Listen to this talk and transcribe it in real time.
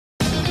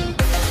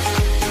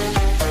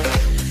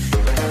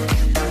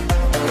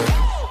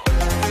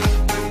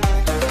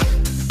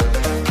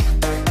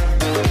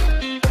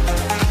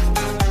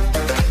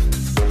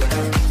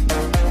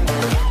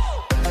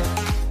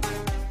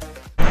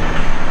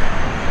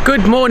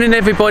Good morning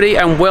everybody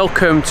and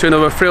welcome to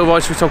another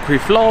Thrillridesphotography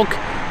vlog,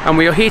 and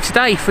we are here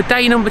today for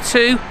day number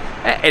 2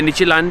 at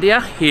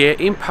Energylandia here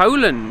in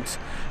Poland.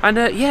 And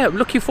yeah, I'm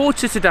looking forward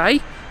to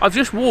today. I've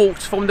just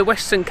walked from the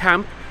Western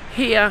camp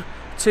here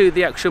to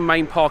the actual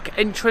main park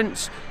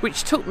entrance,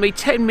 which took me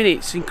 10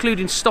 minutes,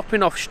 including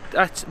stopping off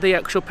at the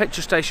actual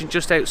petrol station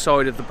just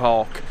outside of the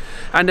park.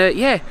 And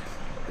yeah,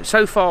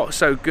 so far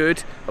so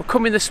good. I've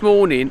come in this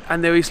morning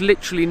and there is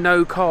literally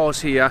no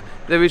cars here.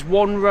 There is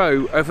one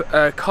row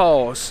of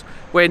cars,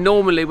 where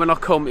normally when I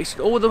come it's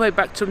all the way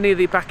back to near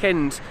the back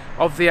end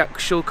of the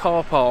actual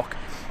car park.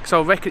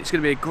 So I reckon it's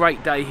going to be a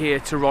great day here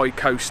to ride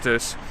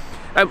coasters.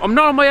 I'm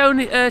not on my own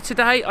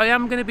today. I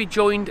am going to be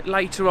joined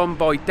later on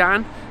by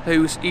Dan,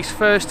 who's his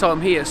first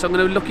time here, so I'm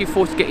going to be looking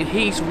forward to getting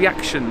his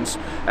reactions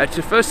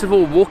to, first of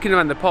all, walking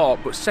around the park,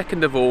 but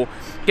second of all,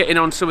 getting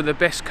on some of the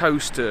best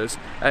coasters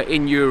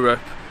in Europe.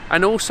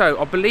 And also,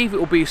 I believe it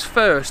will be his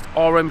first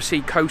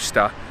RMC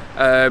coaster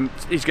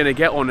he's going to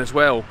get on as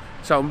well.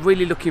 So I'm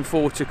really looking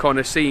forward to kind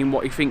of seeing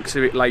what he thinks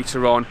of it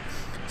later on.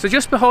 So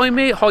just behind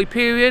me,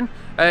 Hyperion,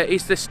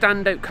 is the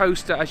standout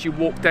coaster as you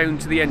walk down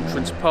to the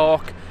entrance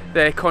park.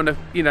 They're kind of,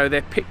 you know,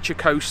 their picture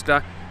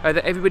coaster that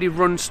everybody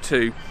runs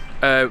to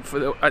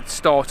at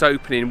start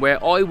opening,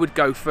 where I would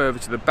go further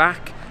to the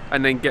back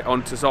and then get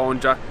onto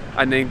Zandra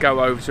and then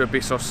go over to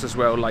Abyssos as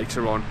well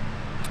later on.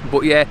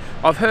 But yeah,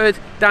 I've heard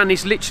Dan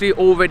is literally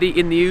already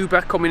in the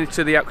Uber coming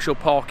into the actual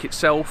park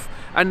itself,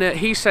 and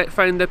he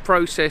found the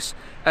process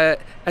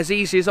as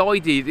easy as I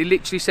did. He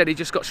literally said he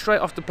just got straight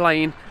off the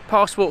plane,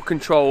 passport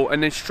control,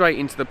 and then straight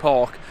into the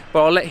park.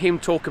 But I'll let him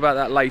talk about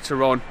that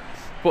later on.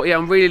 But yeah,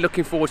 I'm really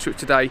looking forward to it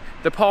today.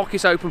 The park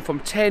is open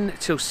from 10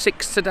 till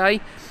 6 today.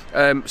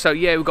 So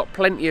yeah, we've got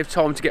plenty of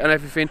time to get on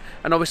everything,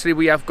 and obviously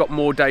we have got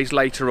more days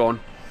later on.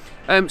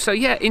 So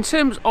yeah, in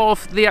terms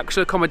of the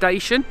actual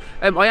accommodation,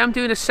 I am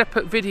doing a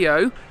separate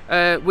video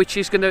which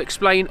is going to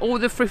explain all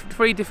the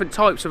three different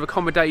types of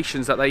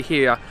accommodations that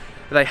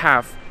they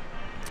have.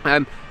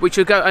 Which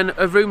will go and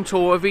a room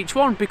tour of each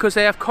one, because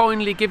they have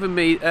kindly given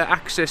me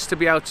access to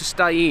be able to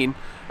stay in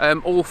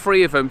all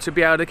three of them, to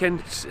be able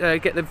to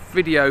get the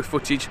video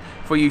footage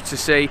for you to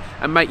see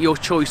and make your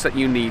choice that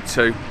you need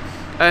to.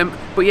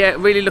 But yeah,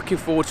 really looking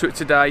forward to it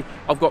today.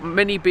 I've got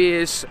many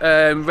beers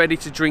ready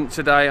to drink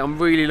today. I'm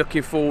really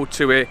looking forward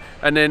to it,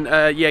 and then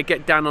yeah,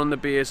 get Dan on the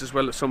beers as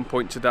well at some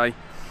point today.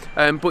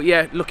 But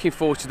yeah, looking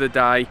forward to the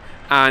day,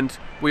 and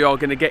we are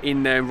going to get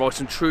in there and ride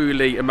some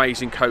truly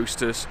amazing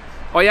coasters.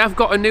 I have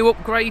got a new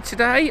upgrade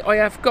today. I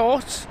have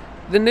got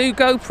the new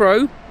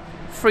GoPro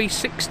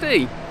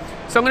 360.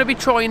 So I'm going to be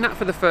trying that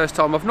for the first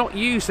time. I've not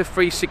used the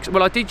 360,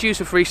 well I did use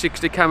a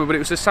 360 camera, but it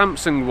was a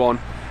Samsung one,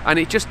 and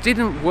it just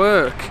didn't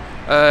work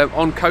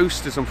on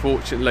coasters,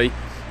 unfortunately.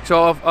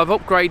 So I've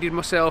upgraded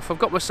myself. I've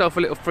got myself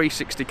a little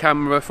 360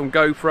 camera from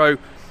GoPro.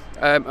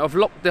 I've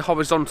locked the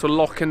horizontal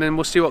lock, and then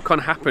we'll see what kind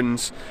of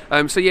happens.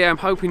 So yeah, I'm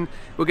hoping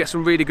we'll get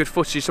some really good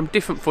footage, some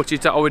different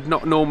footage that I would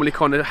not normally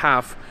kind of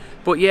have.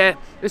 But yeah,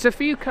 there's a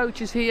few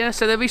coaches here,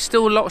 so there is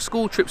still a lot of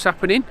school trips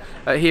happening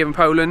here in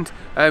Poland.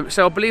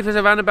 So I believe there's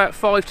around about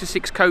 5 to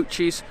 6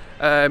 coaches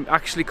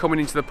actually coming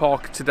into the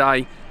park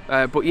today.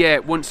 But yeah,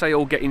 once they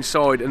all get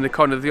inside and the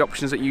kind of the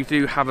options that you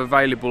do have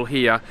available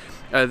here,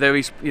 there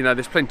is, you know,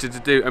 there's plenty to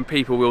do, and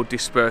people will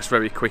disperse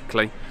very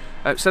quickly.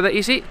 So that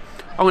is it.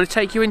 I'm going to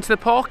take you into the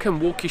park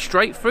and walk you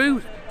straight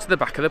through to the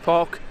back of the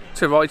park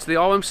to ride to the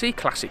RMC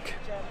Classic.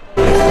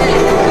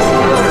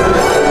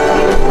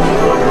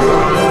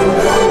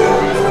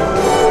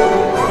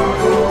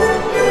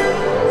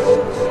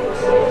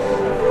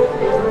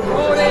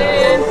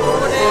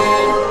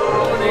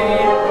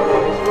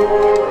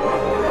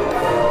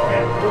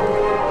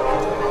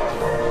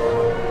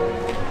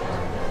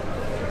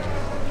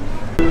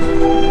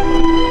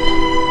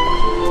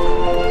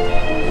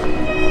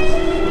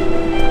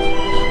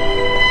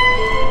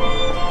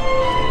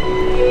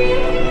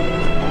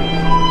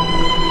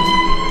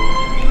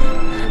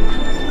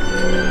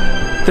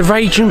 The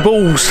Raging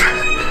Bulls,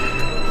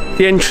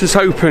 the entrance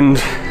opened,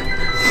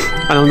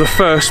 and I'm the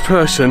first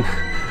person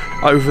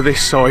over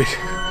this side.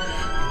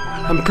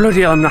 And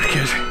bloody hell, I'm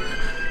knackered,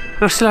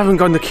 and I still haven't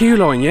gone the queue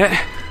line yet.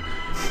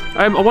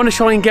 I want to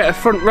try and get a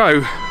front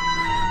row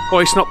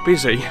while it's not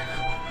busy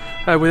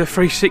with a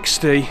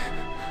 360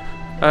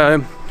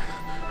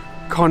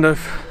 kind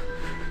of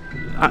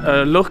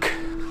look.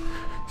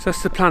 So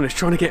that's the plan, is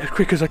trying to get as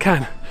quick as I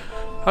can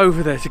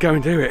over there to go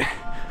and do it.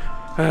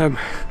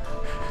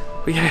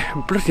 But yeah,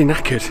 I'm bloody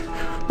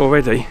knackered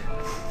already,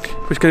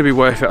 but it's going to be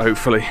worth it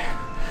hopefully.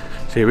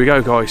 So here we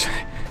go guys,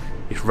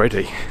 it's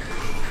ready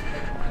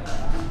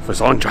for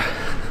Zandra.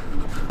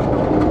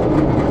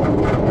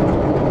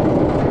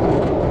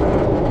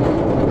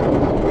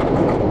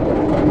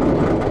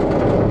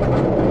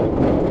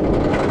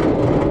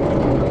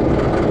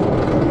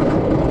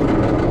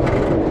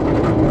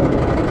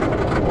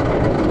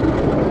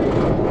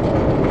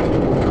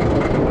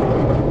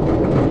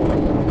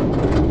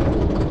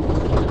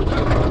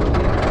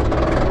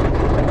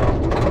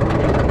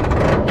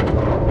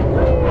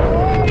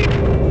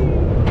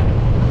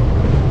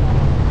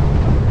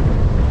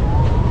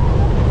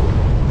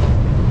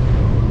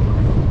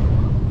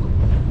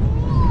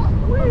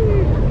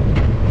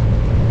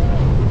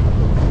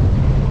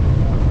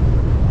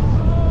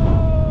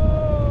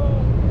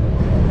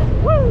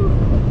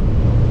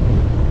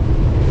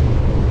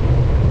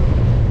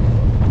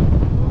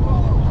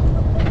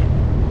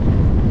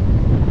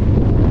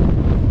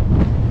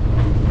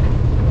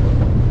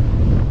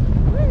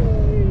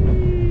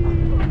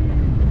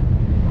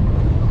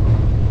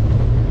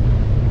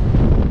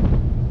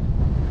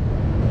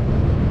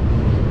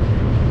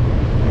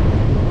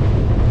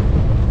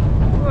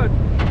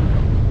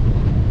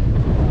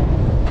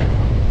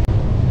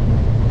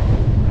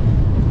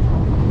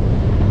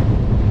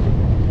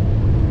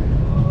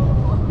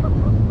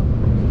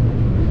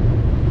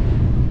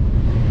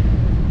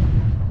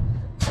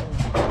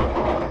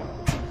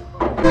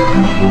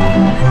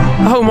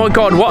 Oh my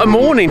god, what a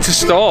morning to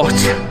start.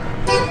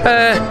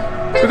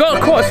 We've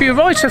got quite a few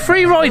rides, so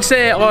 3 rides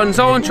there on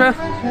Zantra.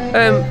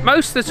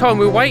 Most of the time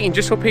we were waiting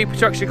just for people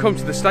to actually come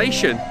to the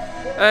station.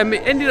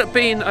 It ended up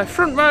being a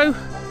front row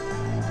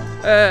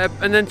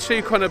and then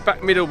 2 kind of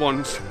back middle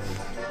ones.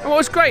 And what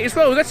was great as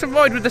well, we got to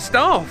ride with the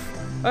staff.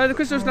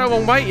 Because there was no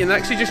one waiting, they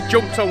actually just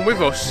jumped on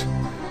with us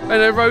and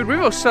they rode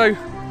with us. So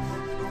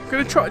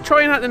going to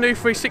trying out the new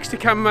 360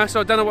 camera, so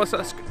I don't know what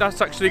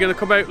that's actually going to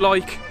come out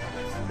like.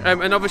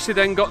 And obviously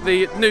then got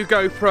the new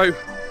GoPro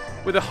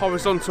with a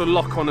horizontal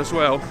lock on as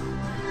well.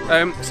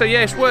 So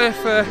yeah, it's worth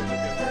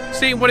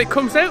seeing what it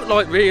comes out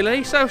like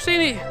really. So I've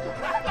seen it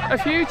a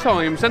few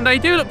times and they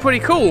do look pretty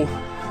cool.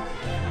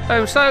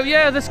 So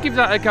yeah, let's give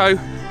that a go.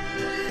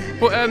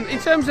 But in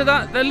terms of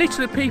that, they're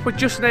literally people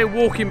just now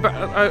walking back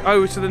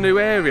over to the new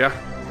area.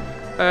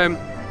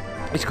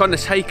 It's kind of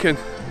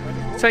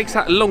takes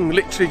that long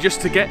literally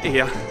just to get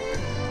here.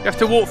 You have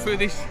to walk through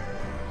this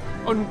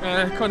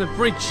kind of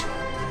bridge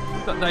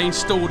that they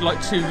installed like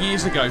 2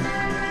 years ago.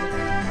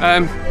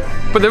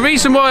 But the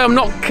reason why I'm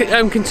not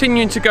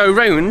continuing to go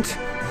round,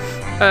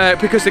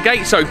 because the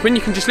gate's open,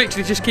 you can just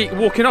literally just keep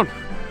walking on,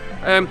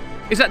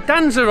 is that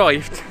Dan's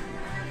arrived.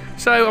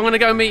 So I'm going to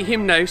go meet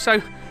him now.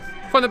 So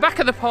from the back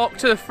of the park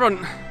to the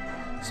front,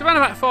 it's around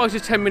about 5 to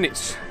 10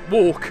 minutes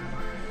walk.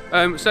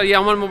 So yeah,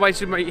 I'm on my way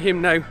to meet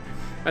him now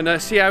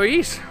and see how he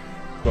is.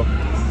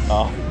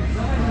 Oh.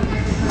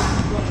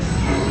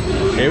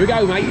 Here we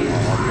go, mate.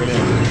 Oh,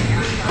 brilliant.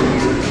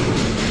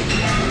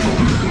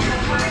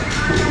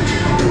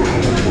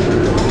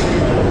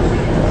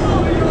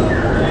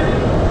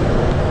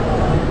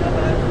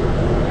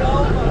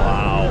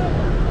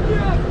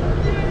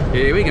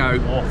 Here we go.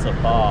 What a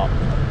park.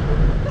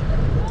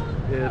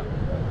 Yeah.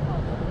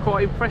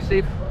 Quite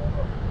impressive.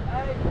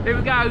 Here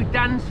we go,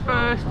 Dan's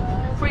first,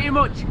 pretty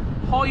much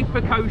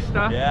hyper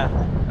coaster. Yeah.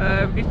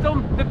 He's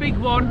done the big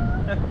one.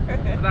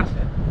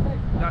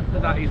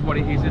 That is what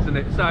it is, isn't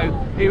it? So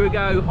here we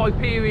go,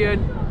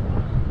 Hyperion,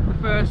 the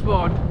first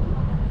one.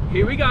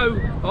 Here we go.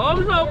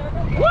 Arms up.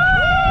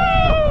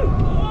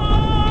 Woo!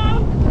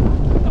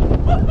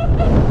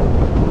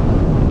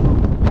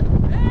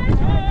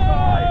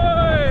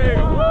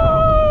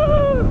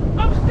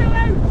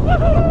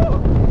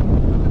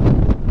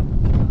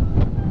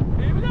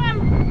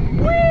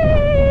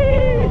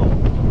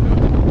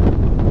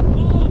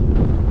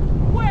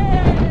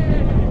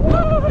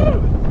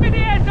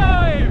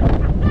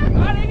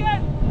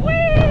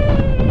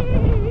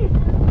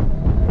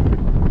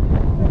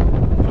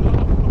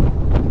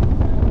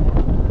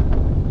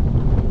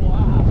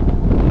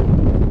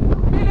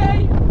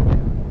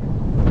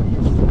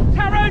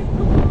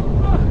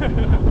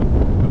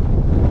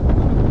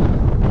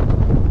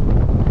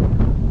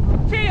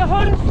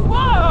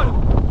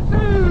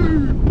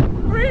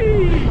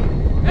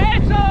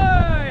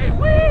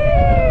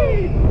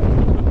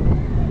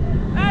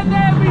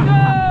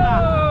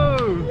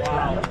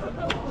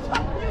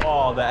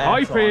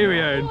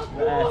 Hyperion.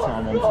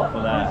 Airtime on top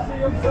of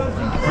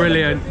that.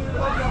 Brilliant.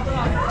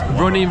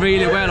 Running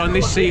really well on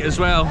this seat as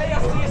well.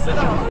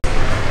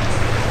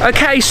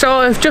 Okay, so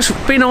I've just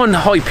been on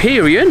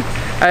Hyperion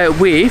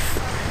with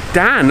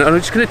Dan, and I'm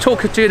just going to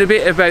talk to you a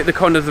bit about the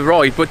kind of the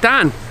ride. But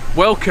Dan,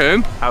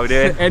 welcome. How we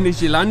doing?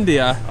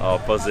 Energylandia.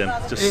 Oh, buzzing.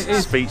 Just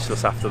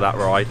speechless after that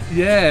ride.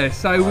 Yeah,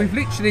 so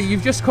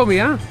you've just come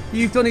here.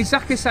 You've done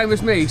exactly the same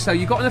as me. So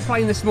you got on the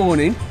plane this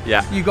morning.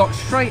 Yeah. You got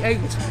straight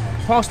out.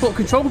 Passport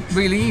control,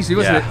 really easy,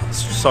 wasn't it? Yeah,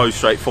 so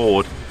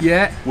straightforward.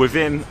 Yeah.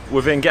 Within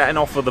getting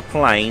off of the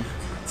plane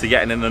to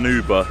getting in an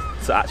Uber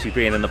to actually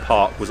being in the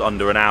park was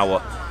under an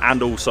hour,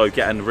 and also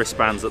getting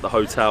wristbands at the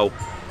hotel,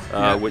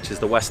 which is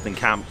the Western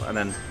Camp, and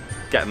then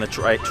getting the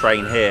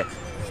train here.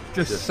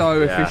 Just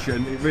so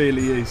efficient, it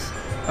really is.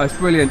 It's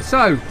brilliant.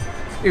 So,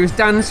 it was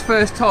Dan's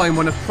first time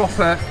on a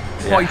proper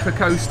hyper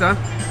coaster.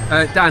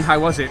 Dan, how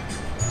was it?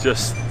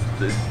 Just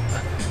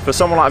for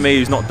someone like me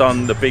who's not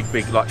done the big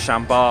like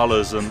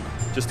Shambalas, and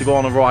just to go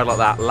on a ride like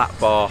that, lap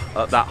bar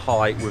at that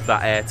height with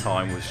that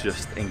airtime was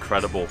just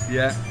incredible.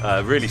 Yeah.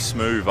 Really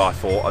smooth, I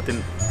thought. I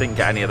didn't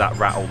get any of that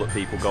rattle that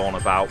people go on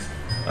about.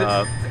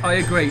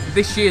 I agree.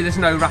 This year there's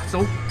no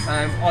rattle.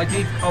 I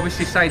did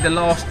obviously say the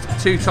last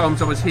 2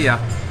 times I was here,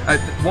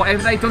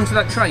 whatever they've done to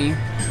that train,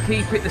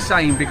 keep it the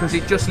same, because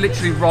it just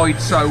literally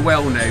rides so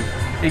well now.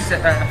 It's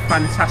a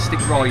fantastic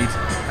ride,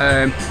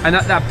 and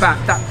at that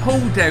back, that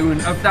pull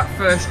down of that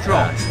first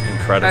drop,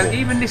 incredible.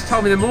 Even this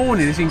time in the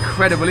morning is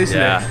incredible, isn't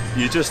it? Yeah,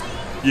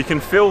 you can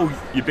feel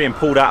you're being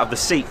pulled out of the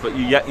seat, but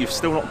you've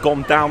still not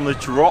gone down the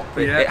drop.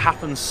 It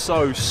happens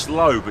so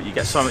slow, but you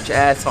get so much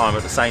airtime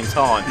at the same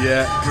time.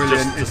 Yeah,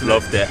 brilliant. Just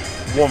loved it.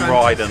 One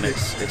ride and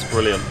it's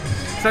brilliant.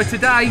 So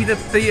today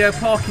the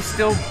park is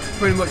still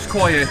pretty much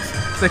quiet.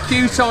 The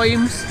queue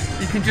times,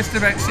 you can just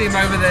about see them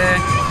over there.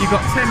 You've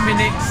got 10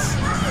 minutes.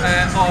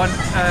 on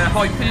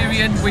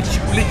Hyperion, which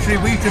literally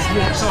we just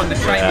walked on. The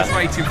train was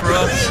waiting for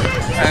us.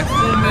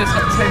 Formula's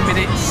got 10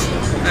 minutes.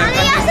 And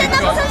then we've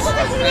got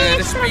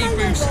the speed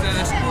booster.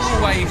 There's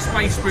always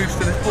space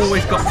booster. That's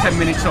always got 10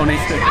 minutes on it.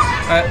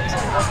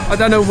 I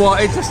don't know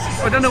why.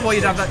 I don't know why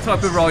you'd have that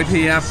type of ride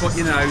here, but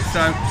you know.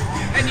 So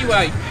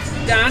anyway,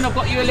 Dan, I've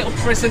got you a little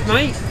present,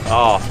 mate.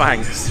 Oh,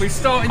 thanks. We're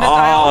starting the day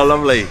off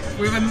lovely.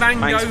 with a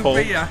mango Thanks, Paul.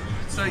 beer.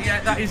 So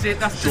yeah, that is it.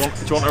 That's do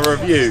you want a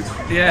review?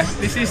 Yeah,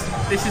 this is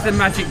the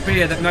magic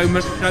beer that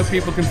no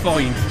people can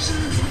find.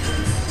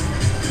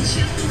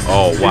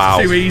 Oh wow!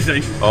 It's too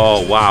easy.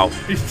 Oh wow!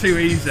 It's too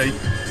easy.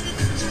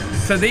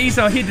 So these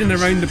are hidden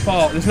around the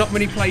park. There's not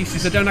many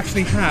places that don't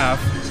actually have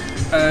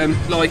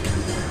like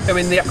they're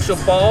in the actual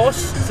bars.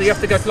 So you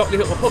have to go to like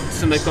little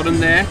huts, and they've got them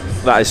there.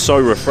 That is so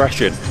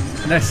refreshing.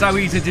 And they're so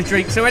easy to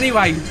drink. So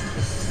anyway,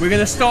 we're going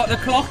to start the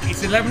clock.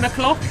 It's 11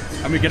 o'clock,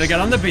 and we're going to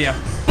get on the beer.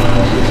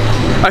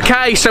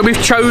 Okay, so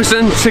we've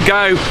chosen to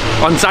go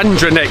on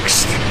Zandra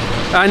next.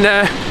 And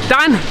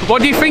Dan,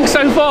 what do you think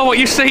so far, what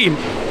you've seen?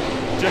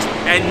 Just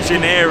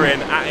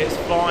engineering at its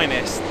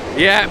finest.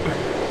 Yeah.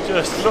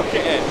 Just look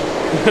at it.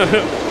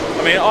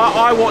 I mean,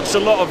 I watch a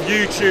lot of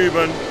YouTube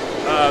and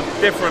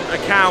different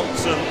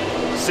accounts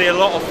and see a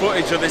lot of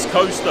footage of this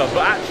coaster,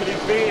 but actually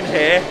being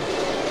here,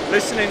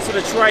 listening to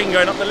the train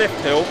going up the lift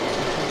hill,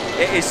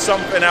 it is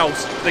something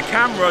else. The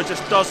camera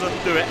just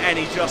doesn't do it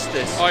any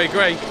justice. I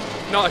agree,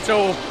 not at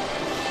all.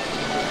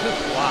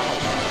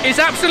 Wow. It's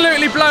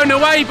absolutely blown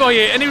away by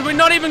it, and we've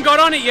not even got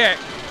on it yet.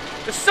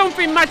 There's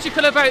something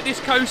magical about this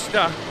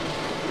coaster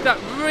that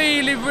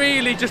really,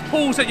 really just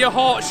pulls at your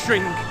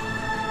heartstring.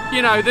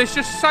 You know, there's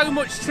just so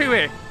much to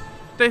it.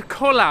 The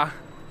colour,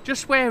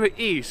 just where it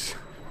is,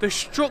 the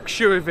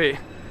structure of it,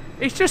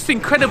 it's just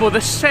incredible.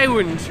 The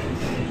sound,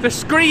 the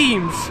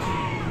screams,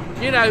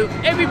 you know,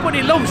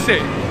 everybody loves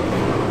it.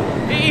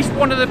 It is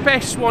one of the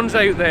best ones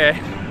out there.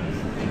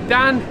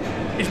 Dan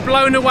is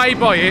blown away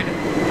by it.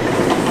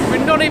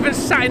 We're not even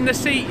sat in the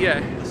seat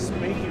yet. The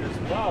speed as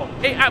well.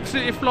 It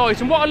absolutely flies.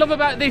 And what I love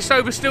about this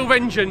over Steel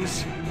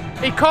Vengeance,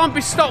 it can't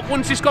be stopped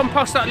once it's gone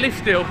past that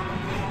lift hill.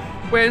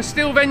 Where in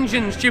Steel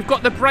Vengeance, you've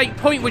got the brake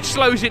point which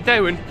slows it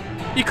down.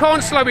 You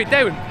can't slow it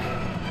down.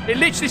 It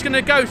literally is going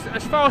to go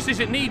as fast as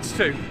it needs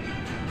to.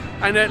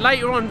 And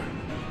later on,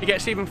 it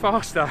gets even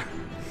faster.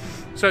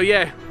 So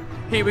yeah,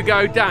 here we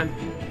go, Dan.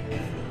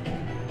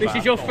 This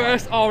is your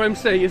first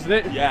RMC, isn't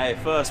it? Yeah,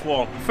 first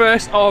one.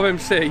 First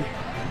RMC.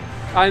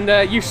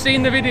 And you've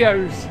seen the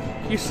videos,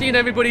 you've seen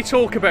everybody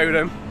talk about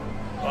them.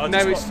 Now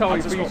it's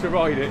time for you to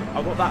ride it.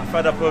 I got that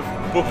fed up of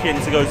booking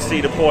to go to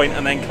See the Point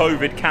and then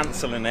COVID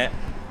cancelling it,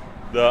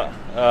 that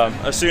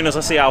as soon as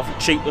I see how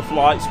cheap the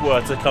flights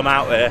were to come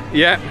out here,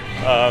 yeah.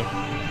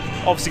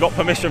 Obviously got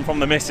permission from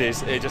the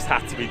missus, it just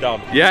had to be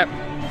done. Yeah.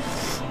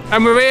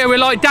 And we're here, we're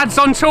like dads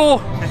on tour.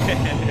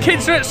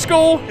 Kids are at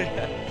school,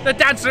 the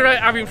dads are out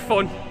having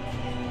fun.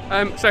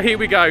 So here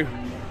we go,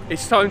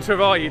 it's time to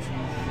ride.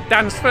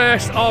 Dan's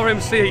first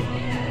RMC.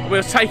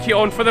 We'll take you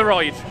on for the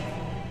ride.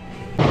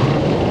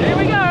 Here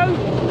we go.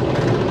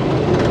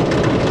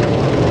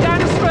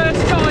 Dan's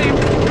first time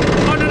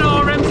on an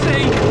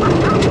RMC.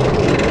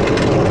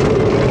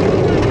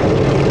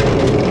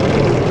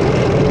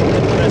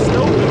 Let's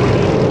go.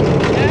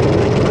 Yeah,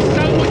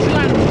 so much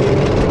land.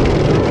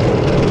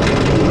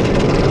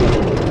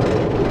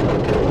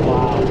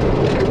 Wow.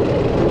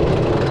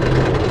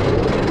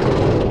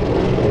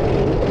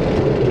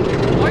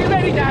 Are you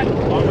ready, Dan?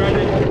 I'm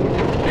ready.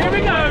 Here we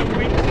go.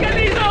 Get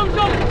these arms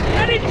up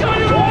and enjoy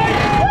the ride.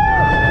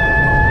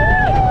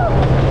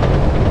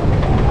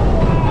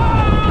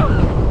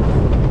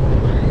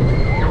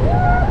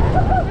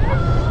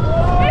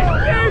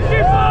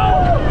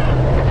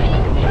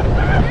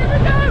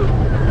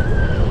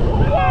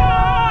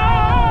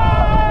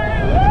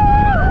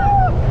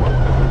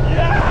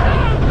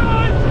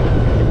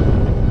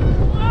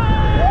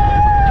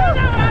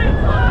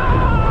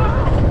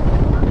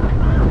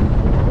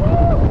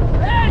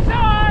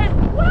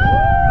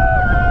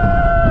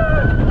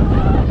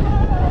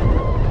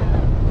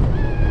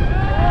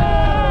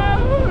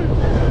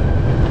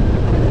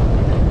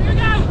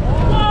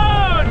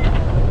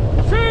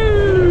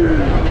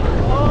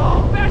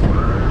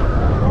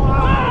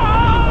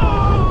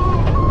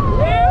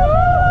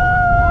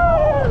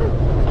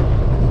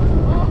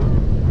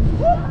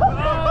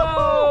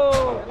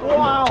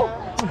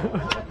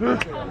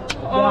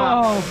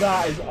 Oh,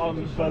 that is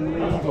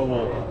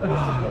unbelievable.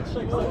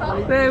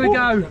 There we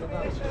go.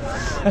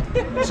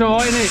 It's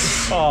alright, isn't it?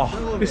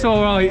 Oh, it's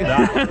alright.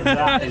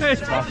 that is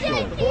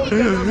special.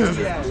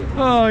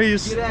 Oh,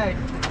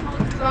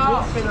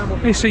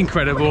 it's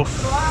incredible.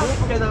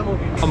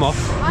 I'm off.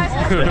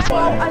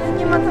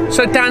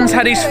 So Dan's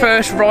had his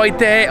first ride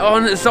there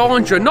on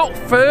Zandra. Not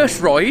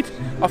first ride,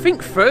 I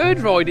think third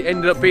ride it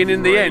ended up being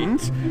in the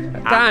end.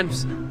 Dan,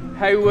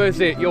 how was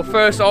it? Your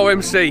first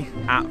RMC?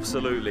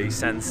 Absolutely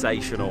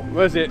sensational.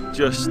 Was it?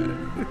 Just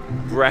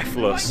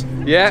breathless.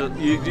 Yeah.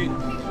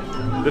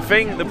 The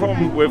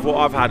problem with what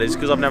I've had is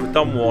because I've never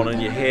done one and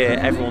you hear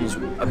everyone's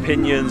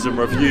opinions and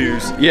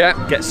reviews, yeah,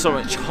 get so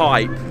much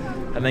hype,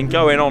 and then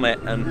going on it,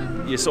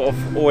 and you're sort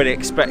of already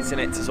expecting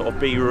it to sort of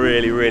be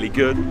really, really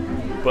good,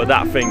 but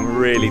that thing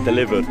really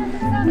delivered.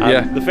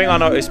 And the thing I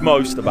noticed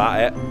most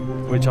about it,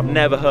 which I've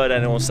never heard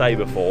anyone say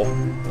before,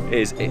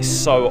 is it's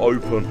so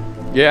open.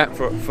 Yeah.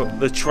 For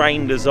the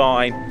train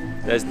design,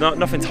 there's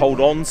nothing to hold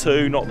on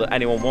to, not that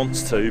anyone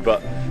wants to,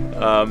 but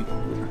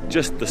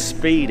just the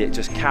speed it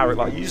just carried.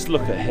 Like, you just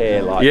look at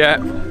here, like,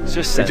 it's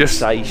just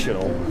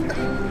sensational.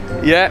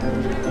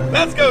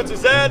 Let's go to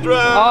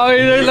Zadra! Oh,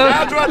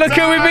 look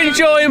who we've been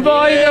joined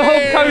by, the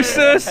Hulk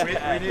coasters.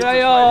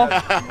 They are.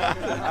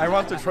 I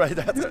want to try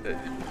that.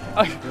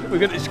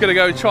 We're just going to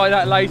go and try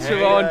that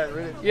later on.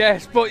 Really.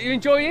 Yes, but you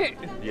enjoy it?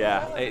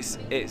 Yeah, it's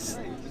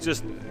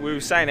just, we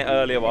were saying it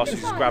earlier whilst we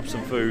just grabbed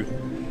some food.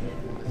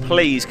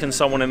 Please, can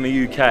someone in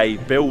the UK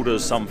build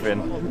us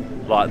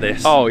something like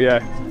this? Oh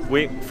yeah.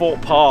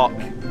 Thorpe Park,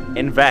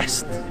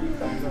 invest.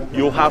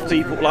 You'll have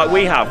people like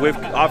we have.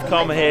 I've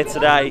come here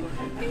today,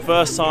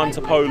 first time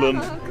to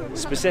Poland,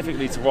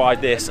 specifically to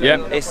ride this.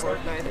 Yeah. It's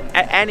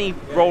any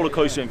roller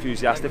coaster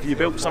enthusiast, if you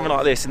built something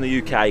like this in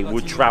the UK,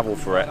 would travel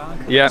for it.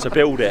 Yeah. So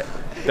build it.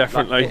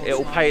 Definitely. Like,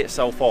 it'll pay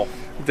itself off.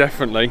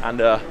 Definitely. And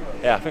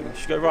yeah, I think we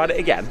should go ride it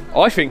again.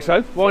 I think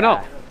so. Why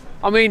not?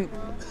 I mean,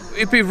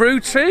 it'd be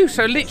rude too.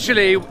 So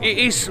literally, it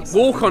is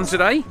walk on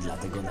today.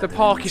 The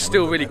park is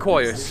still really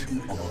quiet.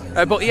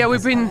 But yeah,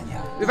 we've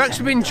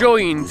actually been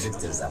joined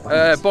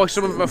by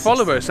some of my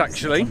followers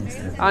actually,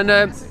 and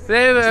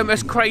they're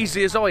as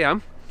crazy as I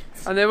am,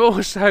 and they're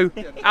also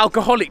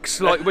alcoholics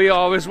like we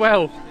are as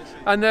well.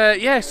 And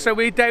yeah, so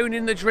we're down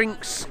in the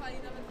drinks,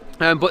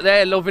 but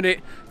they're loving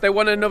it. They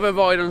want another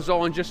ride on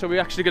Zandra, so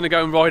we're actually going to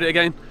go and ride it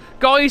again.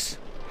 Guys,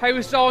 how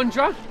is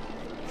Zandra?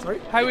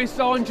 Sorry? How is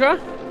Zandra?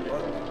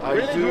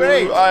 Really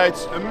great.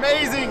 It's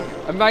amazing.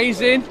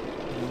 Amazing.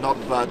 Not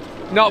bad.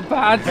 Not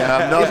bad.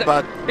 Yeah, not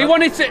bad. He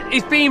wanted to.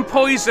 He's being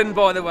poisoned,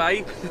 by the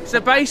way. So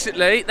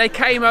basically, they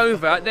came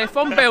over. They're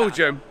from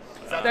Belgium.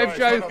 They've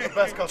drove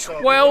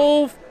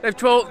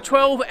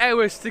 12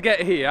 hours to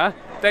get here.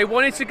 They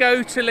wanted to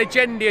go to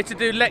Energylandia to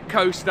do Let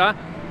Coaster,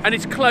 and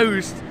it's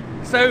closed.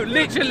 So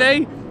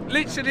literally,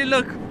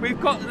 look, we've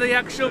got the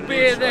actual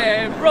beer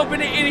there, rubbing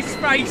it in his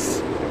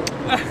face.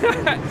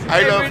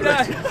 I love it.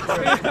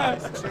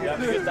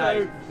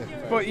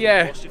 But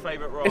yeah, What's your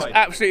favourite ride? it's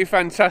absolutely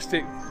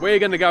fantastic. We're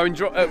going to go and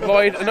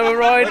ride another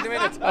ride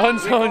on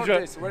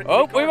Zandra.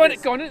 Oh, we want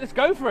it. Go on it. Let's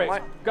go for it.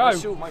 Go.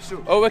 My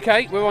shoe. Oh,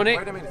 okay. We're on it.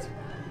 Wait a minute.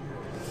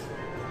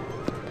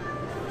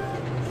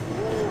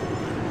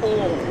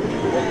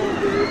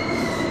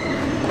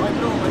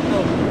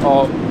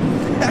 Oh,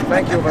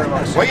 Thank you very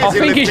much. I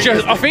think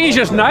he's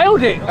just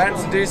nailed it. And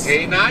this.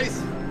 Hey, nice.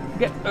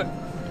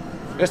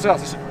 Let's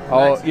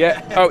Oh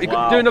yeah. Oh, you do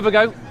another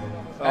go.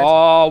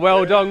 Oh,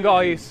 well done,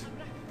 guys.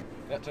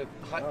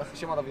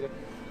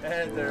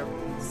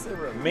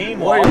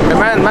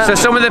 Meanwhile, So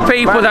some of the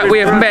people that we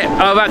have met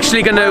are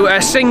actually going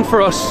to sing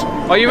for us.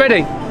 Are you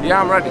ready?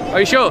 Yeah, I'm ready. Are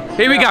you sure?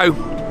 Here we go.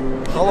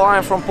 Hello,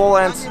 I'm from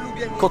Poland,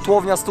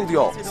 Kotłownia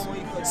Studio.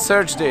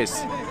 Search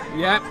this.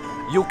 Yeah.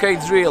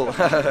 UK drill.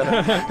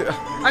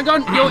 Hang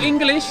on, you're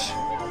English.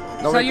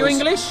 No, Say you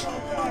English.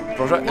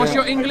 English? What's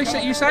your English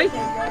that you say?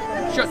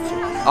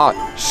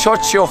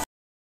 Shut your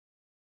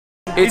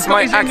It's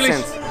my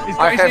accent. He's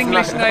got his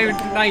English nailed.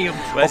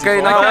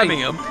 Okay,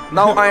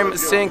 now I'm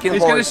singing in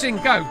He's going to Polish. sing,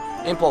 go.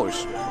 In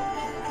Polish.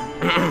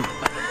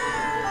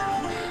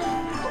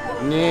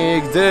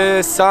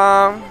 Nigdy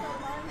sam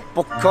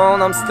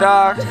pokonam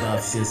strach.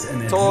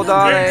 To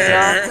dalej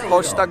ja,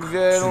 choć tak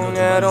wielu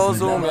nie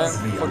rozumiem.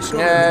 Choć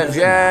nie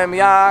wiem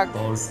jak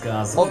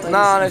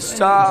odnaleźć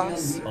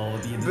czas,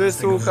 by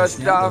słuchać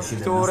praw,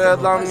 które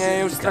dla mnie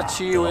już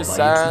straciły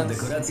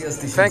sens.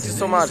 Thank you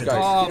so much, guys.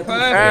 Oh,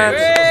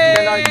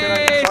 perfect. And can I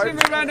try? Give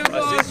me a round of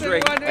applause,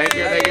 everybody. Thank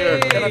you.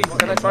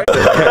 Can I try?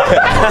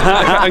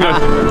 Hang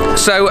on.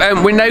 So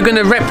we're now going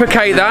to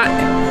replicate that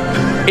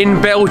in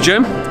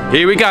Belgium.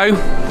 Here we go.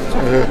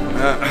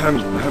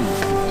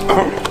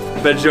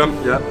 Belgium.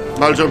 Yeah.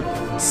 Belgium.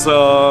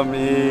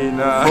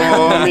 Somina.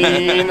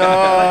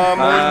 Somina.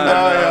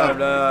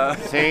 Mundaja.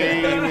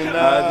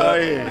 Simina.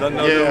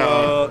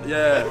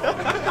 Yeah.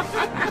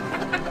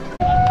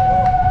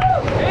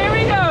 Here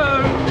we go.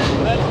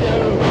 Let's go.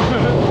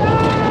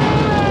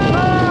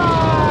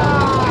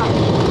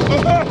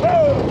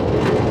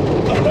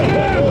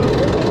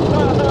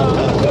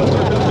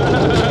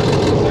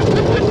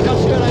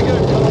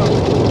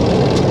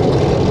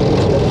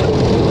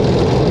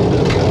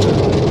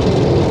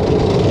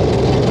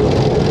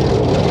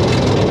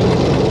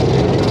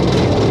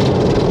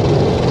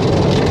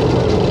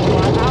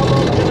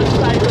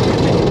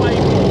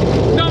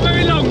 Not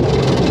very long.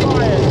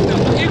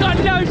 You got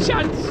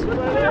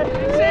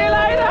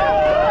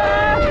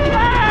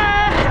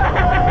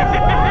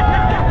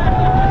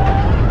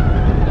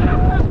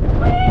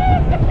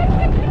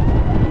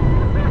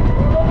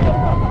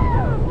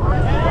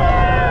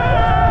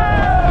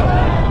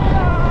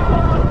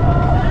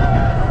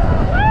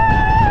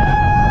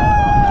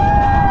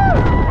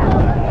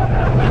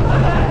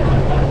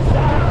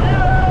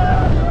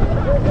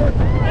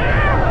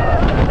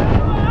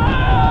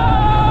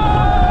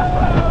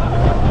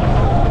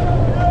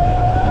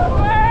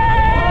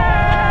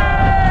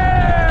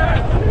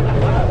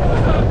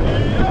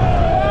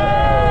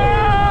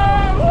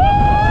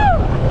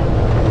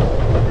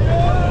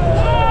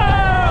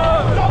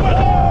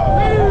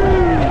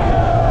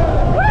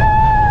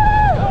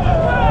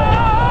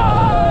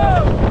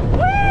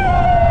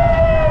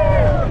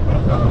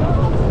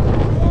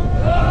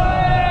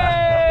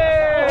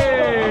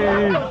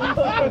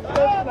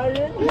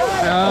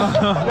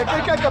a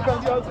quelqu'un qui a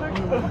perdu un truc.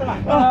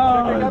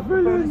 Quelqu'un a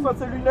perdu soit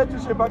ses lunettes ou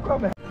je sais pas quoi,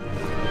 mais...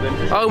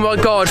 Oh my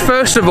God!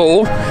 First of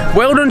all,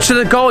 well done to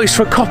the guys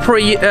for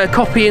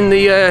copying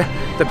the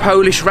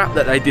Polish rap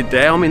that they did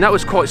there. I mean, that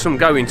was quite some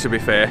going, to be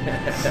fair.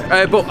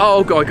 But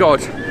oh my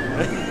God,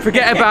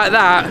 forget about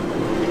that.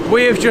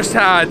 We have just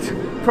had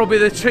probably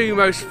the two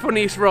most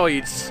funniest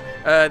rides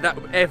that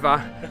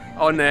ever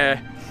on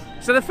there.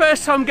 So the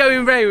first time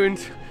going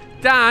round,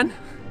 Dan,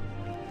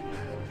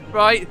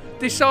 right,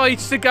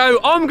 decides to go,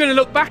 I'm going to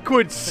look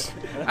backwards.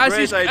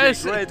 Great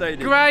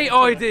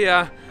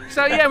idea.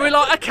 So yeah, we're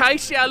like, okay,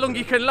 see how long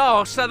you can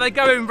last. So they're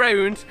going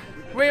round,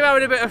 we're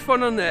having a bit of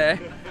fun on there.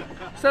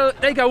 So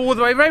they go all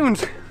the way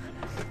round.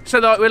 So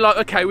we're like,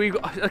 okay,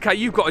 okay,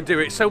 you've got to do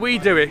it. So we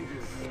do it.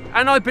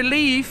 And I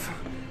believe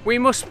we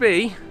must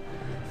be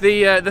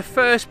the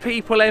first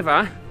people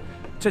ever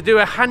to do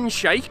a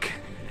handshake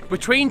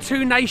between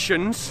two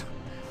nations.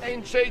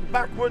 Handshake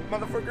backward,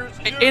 motherfuckers.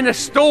 In a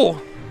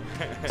store.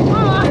 So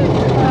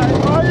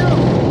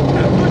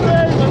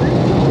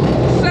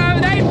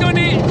they've done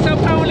it, so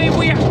apparently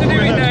we have to do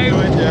it now.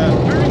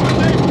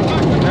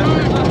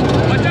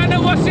 I don't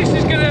know what this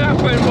is going to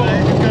happen,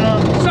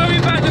 but sorry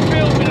about the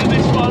filming of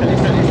this one.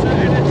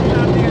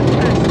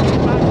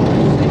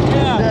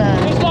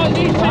 Yeah. It's like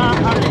these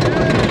things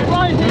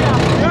right here.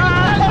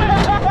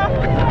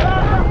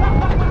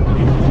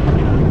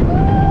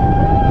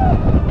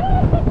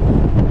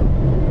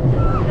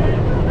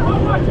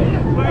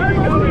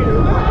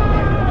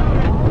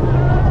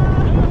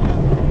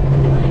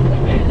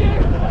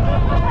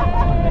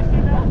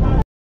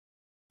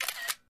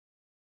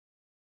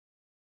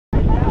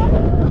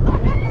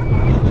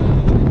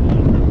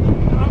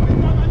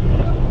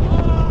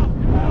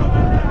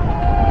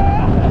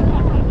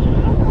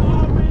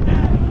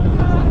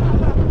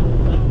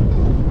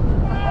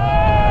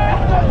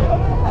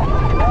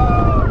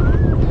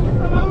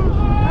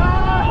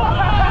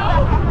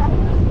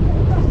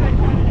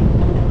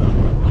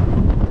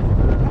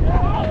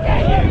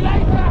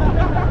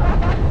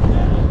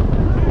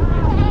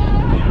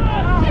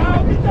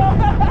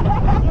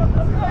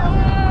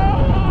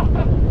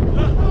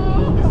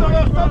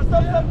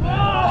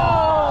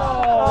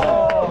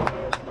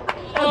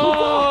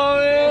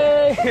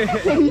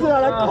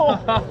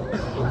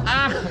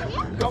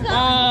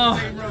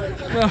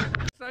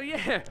 So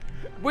yeah,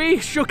 we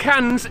shook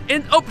hands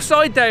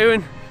upside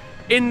down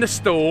in the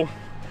store.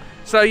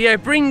 So yeah,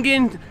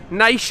 bringing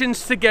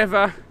nations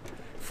together,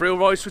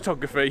 Thrillrides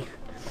Photography.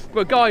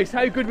 But guys,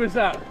 how good was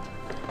that?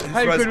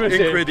 How good was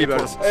it?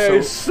 Incredible. It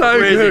was so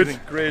good.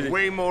 Crazy.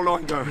 Way more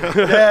longer.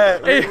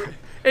 Yeah.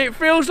 It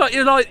feels like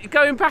you're like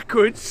going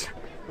backwards.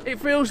 It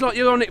feels like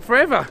you're on it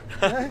forever.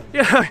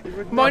 Yeah,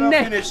 my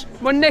neck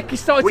is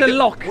starting to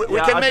lock.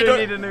 We can make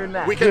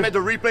a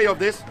replay of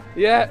this.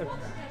 Yeah,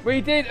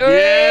 we did.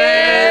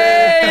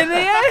 Yeah.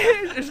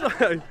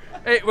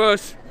 It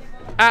was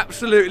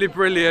absolutely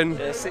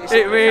brilliant.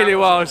 It really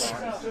was.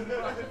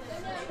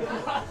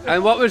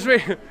 And what was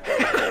really...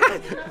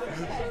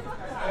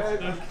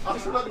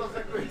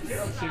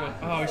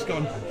 Oh, it's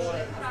gone.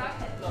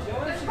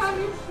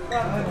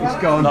 It's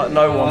gone.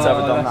 No one's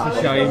ever done that. It's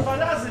a shame.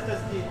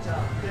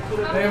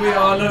 There we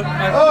are, look.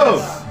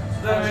 Oh!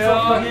 There we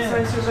are.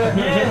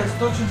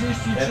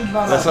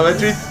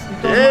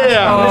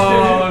 Yeah!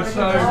 Oh,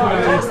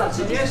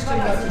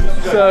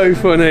 so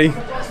funny.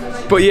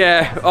 But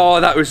yeah, oh,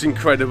 that was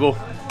incredible.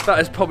 That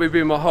has probably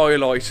been my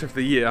highlight of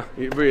the year.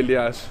 It really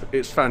has.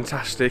 It's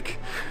fantastic.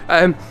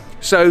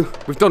 So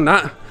we've done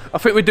that. I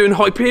think we're doing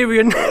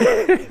Hyperion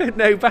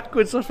now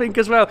backwards, I think,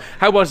 as well.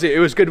 How was it? It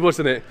was good,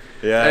 wasn't it?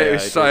 Yeah, it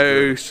was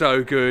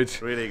so good.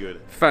 Really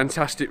good.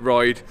 Fantastic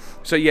ride.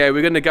 So yeah,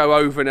 we're going to go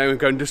over now and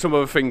go and do some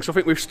other things. I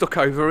think we've stuck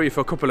over here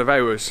for a couple of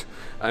hours.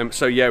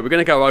 So yeah, we're going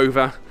to go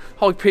over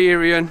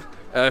Hyperion,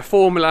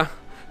 Formula.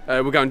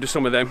 We're going to do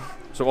some of them.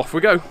 So off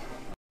we go.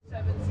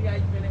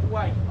 78-minute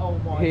wait. Oh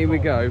my Here we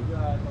go.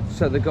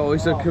 So the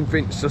guys have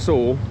convinced us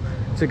all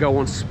to go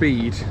on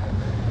speed.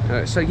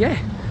 So yeah,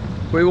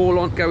 we're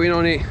all going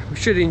on it. We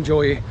should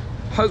enjoy it.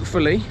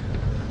 Hopefully,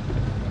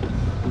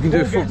 we can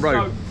do a front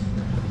row.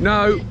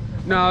 No.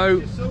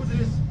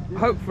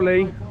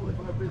 Hopefully,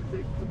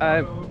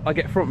 I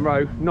get front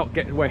row, not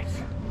get wet.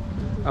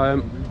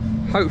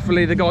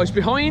 Hopefully, the guys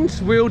behind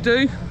will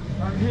do.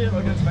 I'm here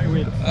against my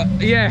will.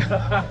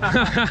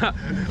 Yeah.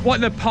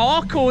 What, the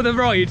park or the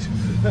ride?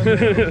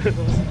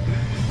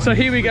 So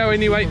here we go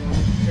anyway.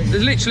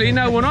 There's literally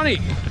no one on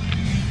it.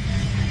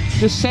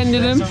 Just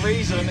sending them. There's a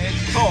reason.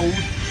 It's cold,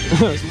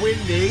 it's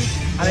windy,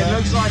 and it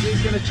looks like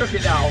he's going to chuck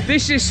it down.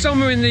 This is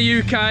summer in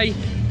the UK.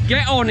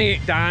 Get on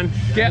it, Dan.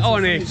 Get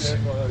on it.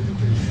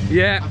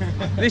 Yeah.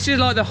 This is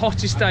like the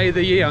hottest day of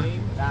the year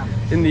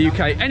in the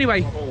UK.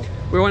 Anyway,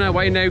 we're on our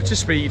way now to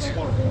speed.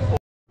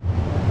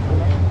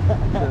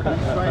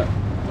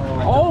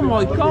 Oh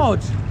my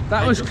God,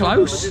 that was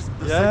close.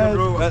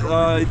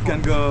 Yeah, it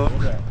can go.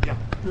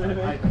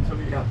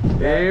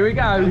 Here we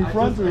go. In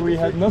front we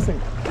had nothing.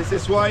 This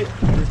is why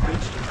this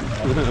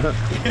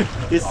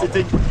bitch is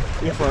sitting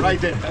In front. right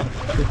there.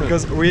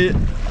 Because we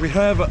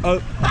have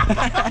a...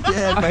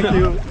 Yeah, thank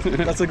you.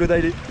 That's a good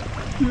idea.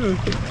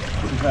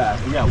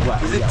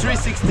 Is it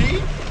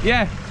 360?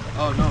 Yeah,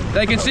 Oh no.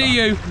 they can see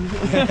you.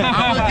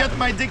 I will get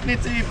my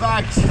dignity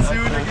back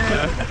soon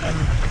again.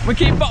 We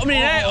keep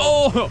bottoming out.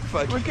 Oh,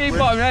 we keep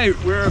bottoming out.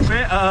 We're a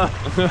bit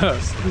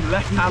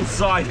left-hand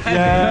side.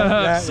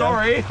 Yeah,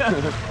 Sorry.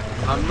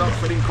 I'm not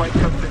feeling quite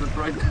confident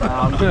right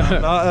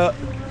now.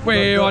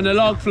 We're on the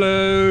log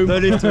flume. The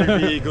lift will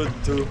be good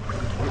too.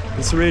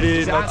 It's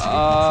really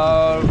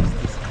not...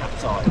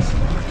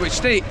 Which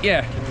steep?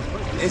 Yeah.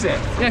 Is it?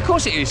 Yeah, of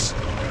course it is.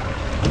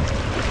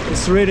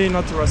 It's really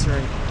not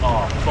reassuring.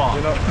 Oh, fuck.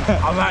 You know?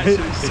 I'm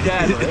actually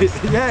scared of this.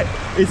 Yeah,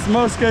 it's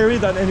more scary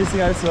than anything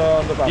else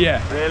on the back.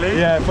 Yeah. Really?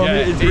 Yeah, for me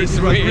It's it's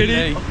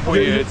really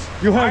weird.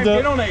 You I have ain't the...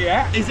 been on it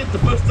yet. Is it the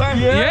first time?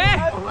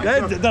 Yeah.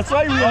 Yeah, that's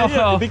why we are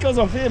here, because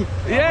of him.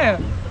 Yeah.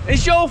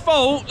 It's your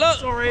fault. Look.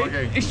 Sorry.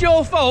 Okay. It's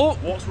your fault.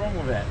 What's wrong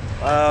with it?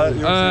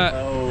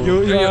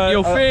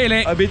 You'll feel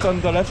it. A bit on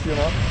the left, you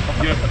know.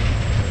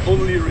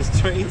 Only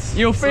restraints.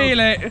 You'll feel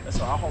it.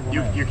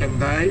 You can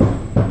dive.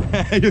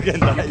 You can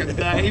dive. You can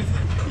dive.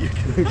 You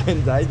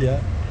can dive,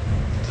 yeah.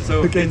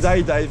 So You can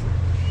dive. It's like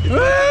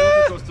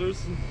roller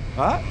coasters.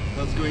 Huh?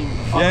 That's going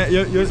Yeah,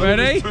 you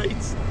Ready?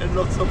 straight and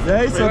lots of.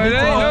 Yeah, it's a Ready?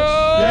 bit more.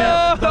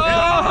 Yeah.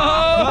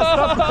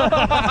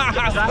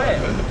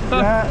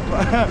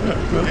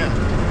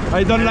 Yeah.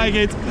 I don't like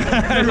it.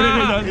 I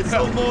really don't. It's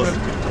almost.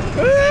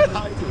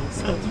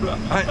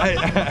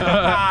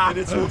 And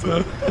it's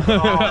water.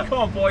 Oh, come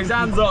on, boys,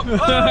 hands up. Here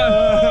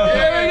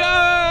we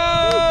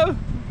go.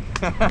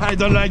 I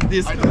don't like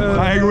this.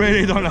 I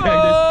really don't like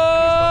this.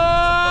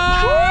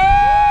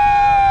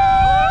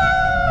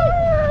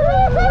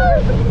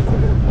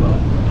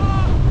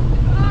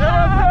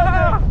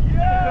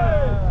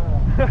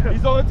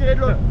 Ils ont retiré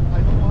de l'eau.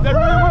 They're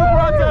really well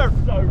water.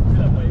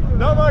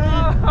 Nobody. You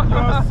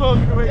are so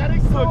great.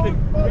 Soaking.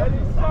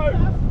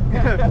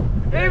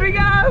 Here we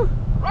go.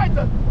 Right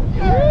then.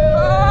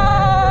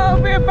 Oh,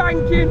 we're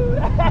banking.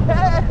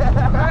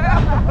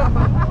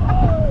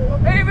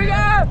 Here we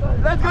go.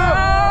 Let's go.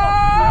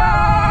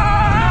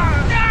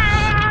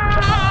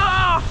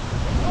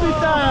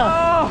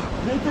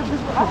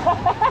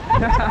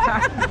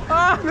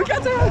 Look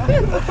at that.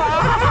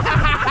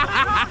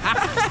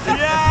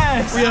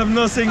 Yes. We have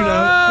nothing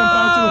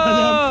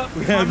now. Compared to Adam,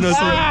 we have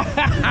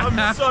nothing.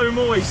 I'm so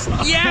moist.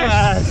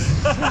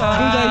 Yes.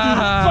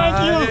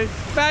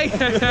 Thank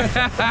you.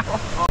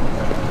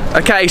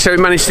 Okay, so we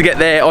managed to get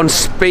there on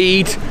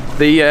speed.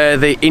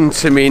 The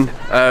Intamin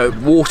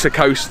water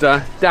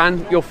coaster.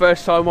 Dan, your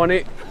first time on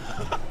it.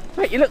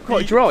 Mate, you look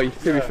quite dry,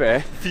 to be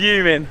fair.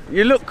 Fuming.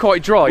 You look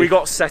quite dry. We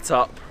got set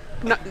up.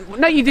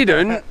 No, you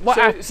didn't.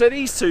 What So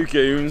these two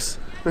goons,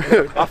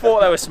 I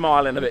thought they were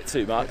smiling a bit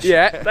too much.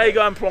 Yeah. They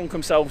go and plonk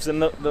themselves in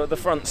the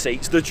front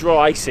seats, the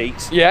dry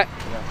seats. Yeah.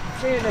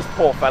 Seeing this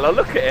poor fella,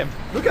 look at him.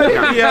 Look at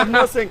him. We have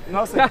nothing.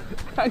 Nothing.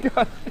 Hang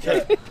on.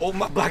 All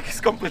my back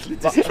is completely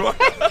destroyed.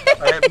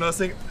 I have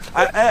nothing.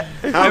 I'm a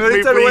Help me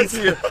little wet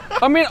breathe. here.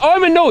 I mean,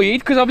 I'm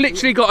annoyed because I've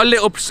literally got a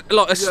little,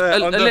 like a Yeah,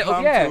 on the little,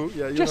 arm yeah, too.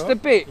 Yeah, you just know. a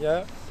bit.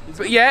 Yeah.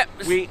 But yeah,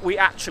 We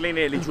actually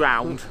nearly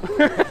drowned.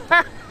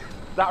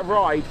 That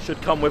ride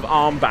should come with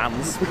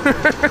armbands.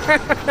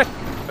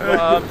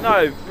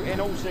 No, in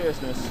all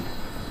seriousness,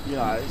 you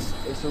know,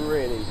 it's a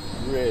really,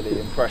 really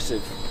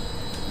impressive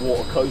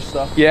water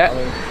coaster. Yeah. I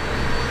mean,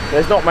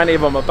 there's not many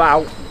of them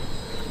about,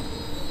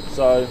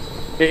 so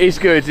it is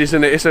good,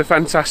 isn't it? It's a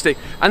fantastic,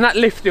 and that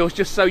lift deal's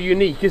just so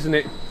unique, isn't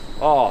it?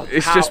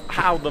 It's just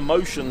how the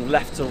motion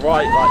left to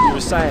right, like you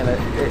were saying,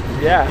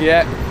 yeah.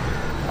 Yeah.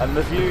 And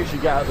the views you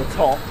get at the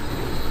top.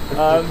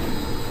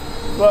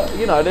 But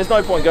you know, there's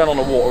no point going on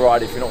a water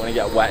ride if you're not going to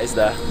get wet, is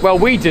there? Well,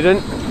 we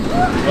didn't.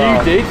 You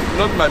did.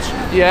 Not much.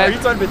 Yeah. A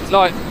little bit.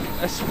 Like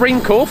a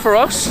sprinkle for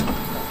us.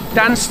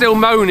 Dan's still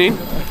moaning.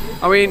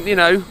 I mean, you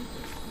know,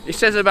 he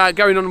says about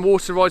going on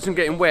water rides and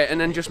getting wet,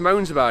 and then just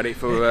moans about it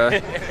for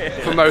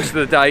most of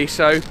the day.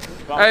 So,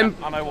 I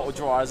know what will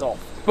dry us off.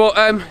 but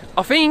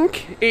I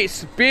think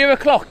it's beer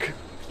o'clock.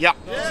 Yeah.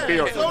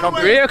 Beer.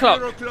 Beer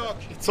o'clock.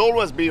 It's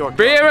always beer.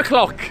 Beer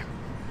o'clock.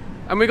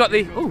 And we got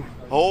the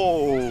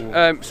Oh.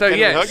 so Can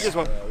we hug yes. this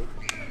one?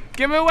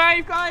 Give him a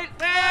wave, guys!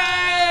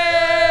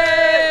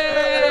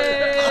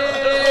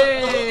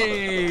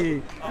 Hey!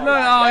 Look,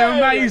 oh, you're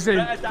amazing.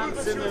 That's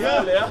the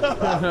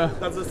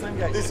same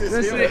guy. This is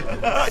That's him. it.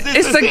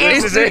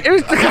 It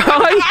was the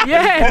guy.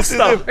 Yes,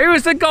 it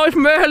was the guy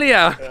from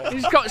earlier.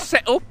 He's got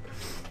set up.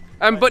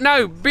 But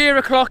no, beer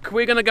o'clock.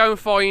 We're gonna go and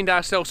find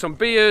ourselves some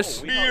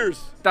beers.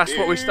 Beers. That's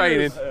what we're staying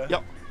in.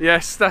 Yep.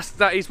 Yes,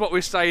 that is what we're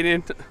staying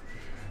in.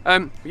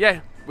 Yeah,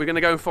 we're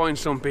gonna go and find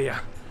some beer.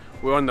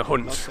 We're on the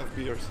hunt Lots of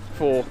beers.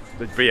 for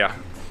the beer.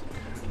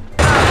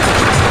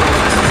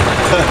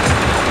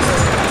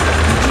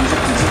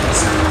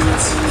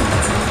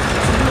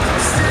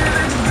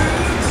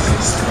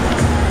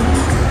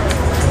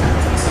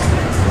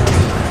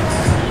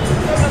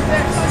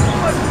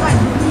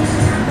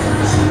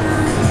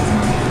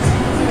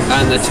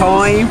 the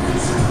time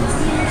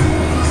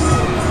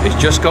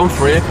it's just gone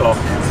 3 o'clock,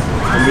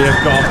 and we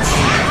have got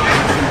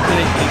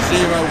completely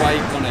zero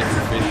weight on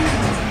everything.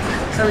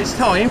 So it's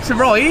time to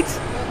ride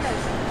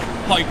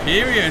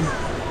Hyperion.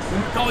 The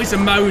guys are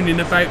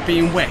moaning about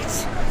being wet,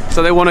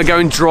 so they want to go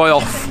and dry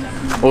off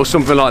or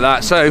something like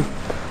that. So I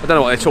don't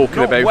know what they're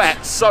talking about.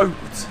 Wet,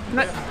 soaked.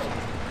 No,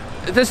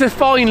 there's a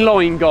fine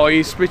line,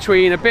 guys,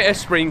 between a bit of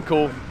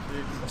sprinkle.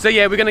 So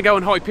yeah, we're going to go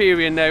on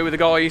Hyperion now with the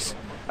guys.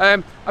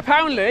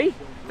 Apparently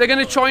they're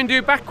going to try and do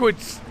it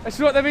backwards. That's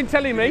what they've been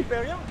telling me.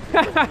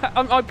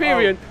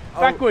 Hyperion,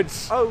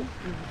 backwards. Oh,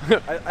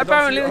 I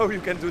apparently. don't see how you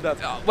can do that.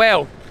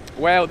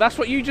 Well, that's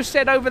what you just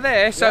said over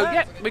there. So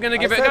yeah, we're going to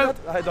give it a go.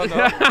 I don't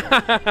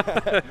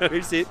know.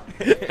 We'll see.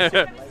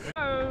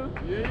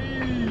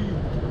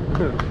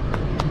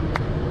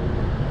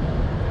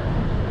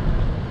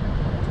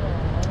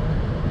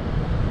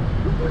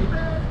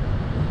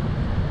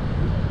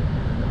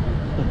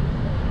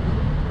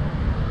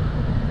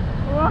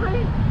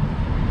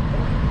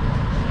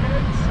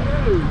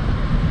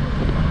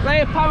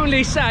 They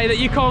apparently say that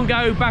you can't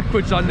go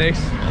backwards on this.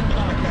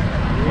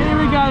 Here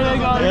we go, there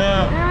guys.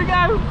 Yeah. Here we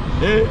go.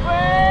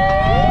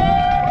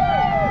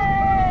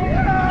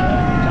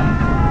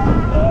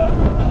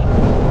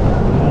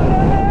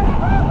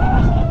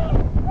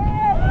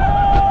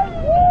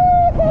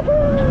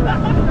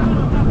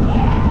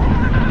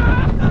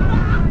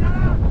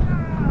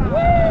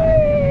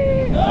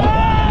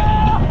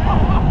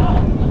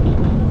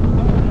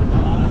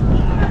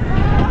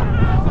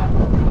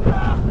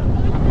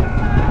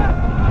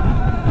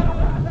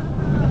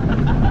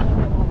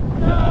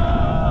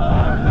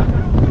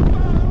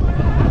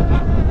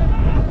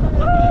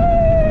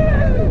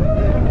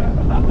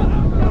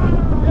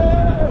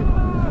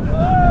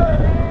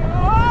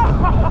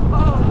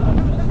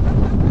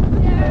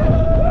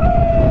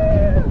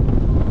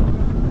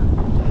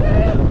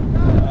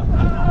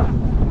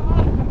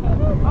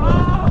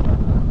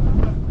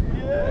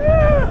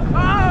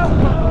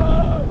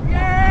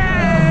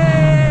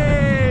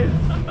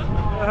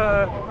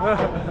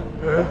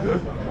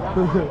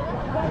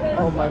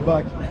 Oh my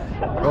back.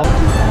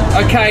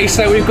 Okay,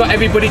 so we've got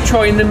everybody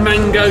trying the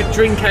mango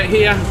drink out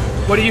here.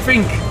 What do you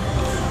think?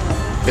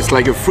 It's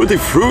like a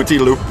fruity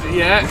loop.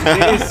 Yeah,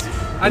 it is.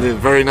 And it's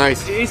very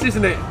nice. It is,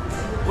 isn't it?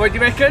 What do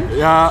you reckon?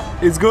 Yeah,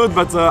 it's good,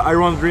 but I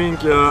won't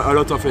drink a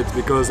lot of it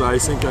because I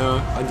think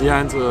at the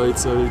end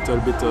it's a little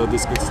bit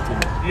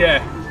disgusting.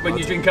 Yeah, when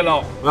you drink a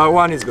lot.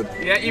 One is good.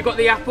 Yeah, you got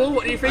the apple.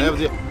 What do you think? I have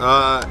the,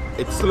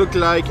 it looks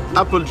like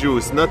apple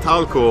juice, not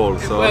alcohol.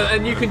 So. Well,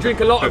 and you can drink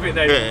a lot of it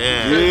then.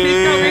 Yeah. So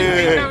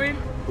keep going.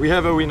 We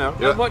have a winner.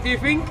 And what do you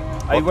think?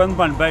 I want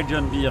one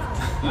Belgian beer.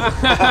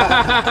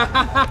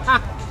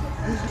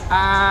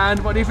 And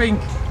what do you think?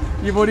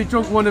 You've already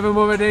drunk one of them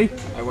already?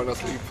 I want to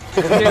sleep.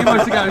 Yeah, he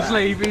wants to go to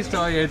sleep, he's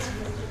tired.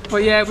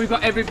 But yeah, we've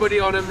got everybody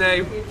on them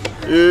now.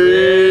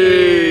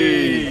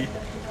 Yay.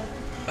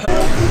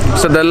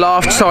 So the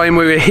last time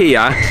we were here,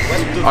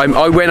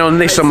 I went on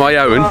this on my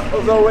own.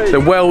 The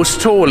world's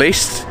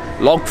tallest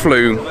log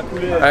flume.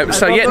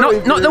 So yeah,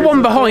 not the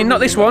one behind, not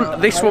this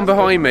one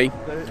behind me.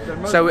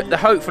 So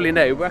hopefully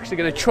now we're actually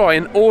going to try,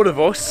 and all of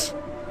us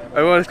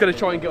are just going to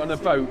try and get on a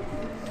boat.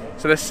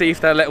 So let's see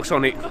if they'll let us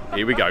on it.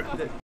 Here we go.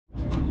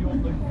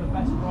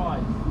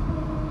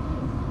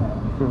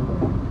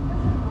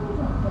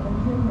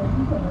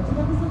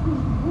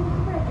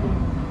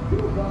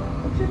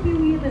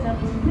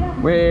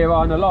 We're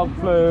on a log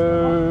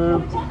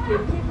flume.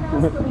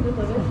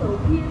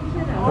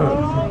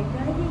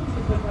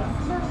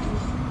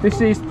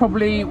 This is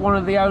probably one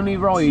of the only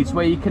rides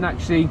where you can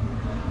actually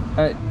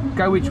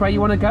go which way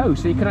you want to go.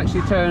 So you can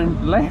actually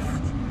turn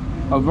left,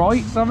 or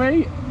right,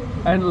 sorry,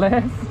 and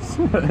left,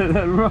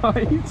 and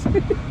right,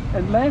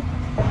 and left.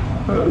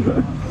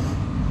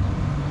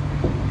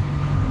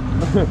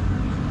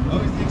 How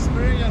is the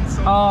experience?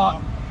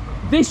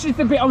 This is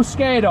the bit I'm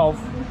scared of.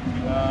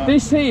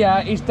 This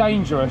here is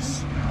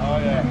dangerous. Oh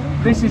yeah.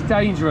 This is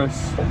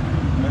dangerous.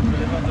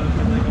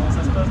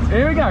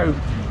 Here we go.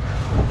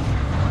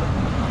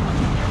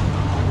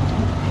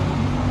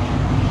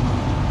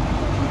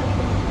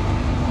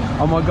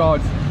 Oh my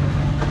god.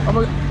 Oh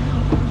my god.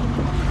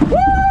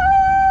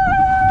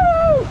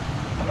 Woo!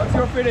 What's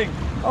your feeling?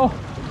 Oh,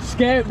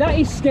 scary. That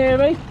is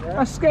scary. Yeah.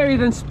 That's scarier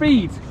than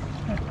speed.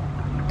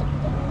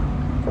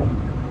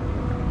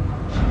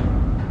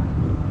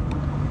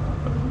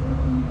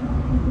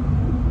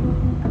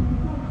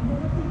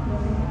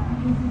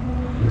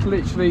 Just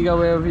literally go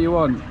wherever you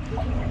want.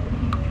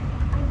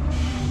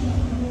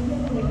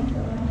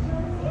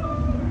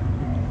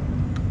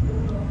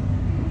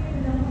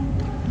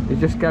 You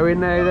just go in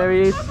there. There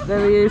he is.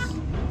 There he is.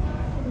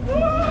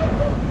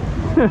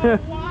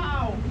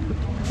 Wow!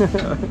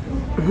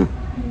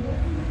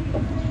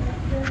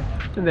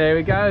 And there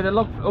we go. The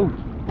log. Oh.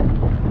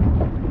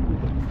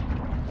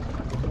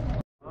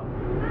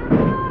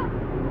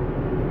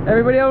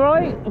 Everybody all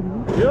right?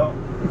 Yo.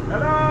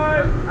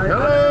 Hello.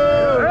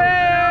 Hello.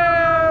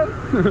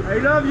 I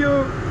love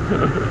you.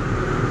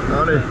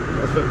 Allez,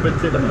 on se fait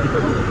péter là.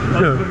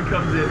 Husband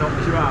comes in,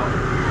 knocks you out.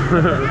 Hello.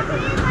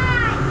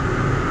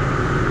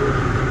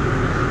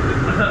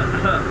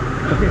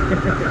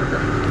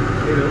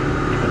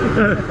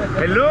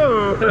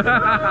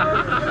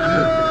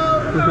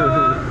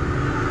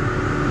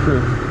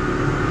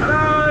 Hello.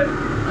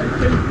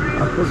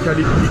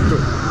 Apocalyptico.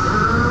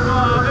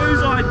 Wow,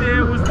 whose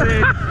idea was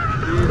this?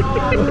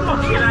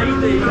 Fucking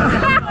lady.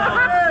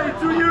 Hey,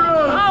 2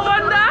 euros. I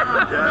wonder.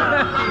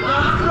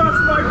 Cross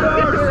my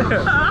balls.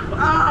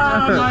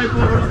 Ah, my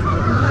balls.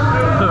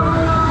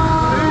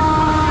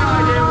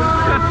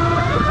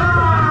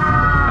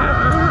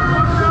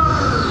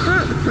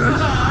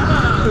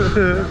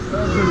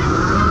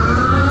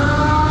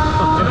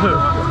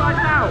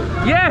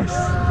 Yes.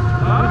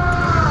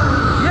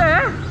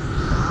 Yeah.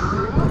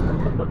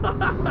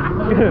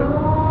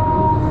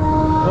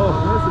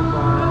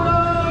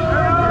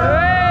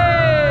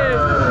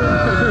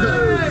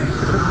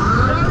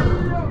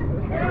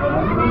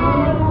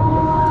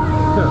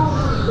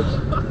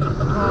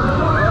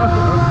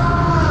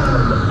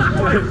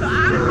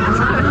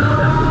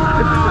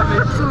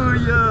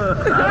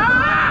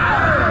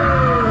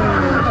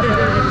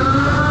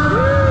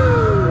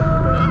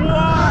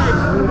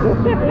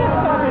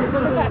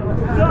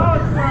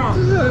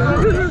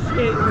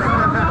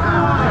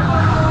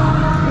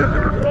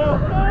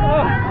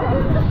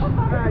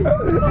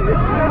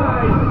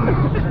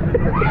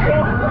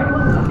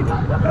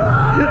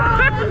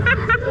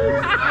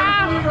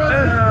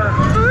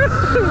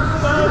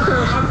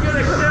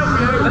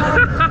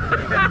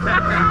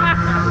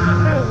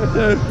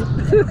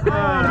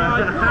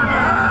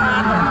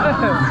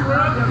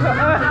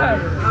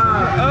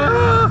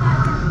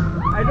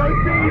 I don't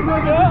see you,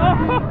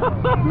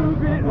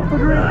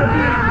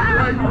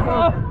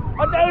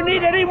 I don't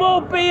need any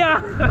more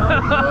beer.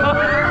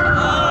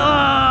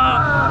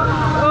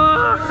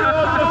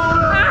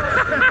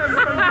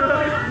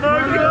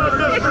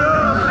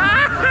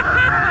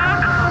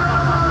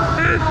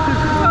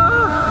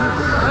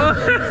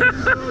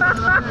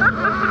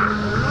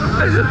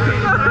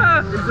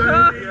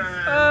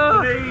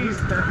 Please.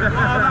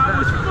 Oh, that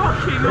was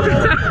fucking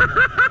awesome.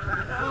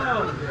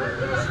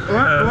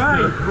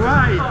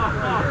 Why?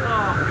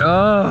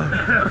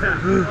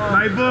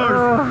 My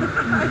balls.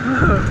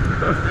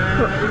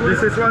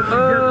 This is what you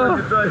get when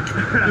you try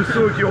to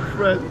soak your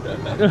friend.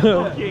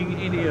 Fucking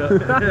idiot.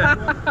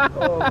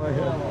 Oh my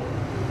god.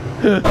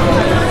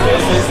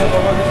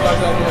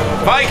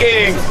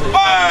 Vikings!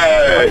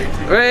 Hey!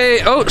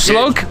 Wait, oh,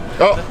 slug.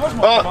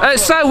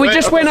 So we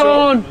just went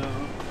on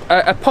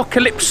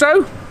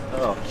Apocalypso,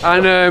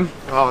 and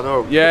Oh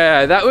no.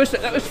 yeah, that was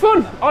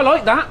fun. I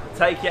like that.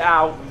 Take it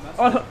out.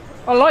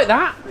 I like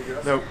that.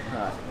 No.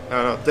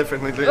 No,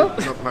 definitely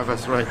not my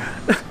best right.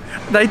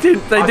 They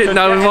didn't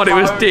know what it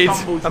was did,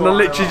 tumble to and I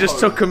literally just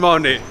took them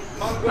on it,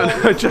 and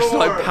I just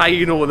like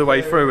paying all the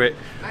way through it.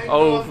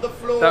 Oh,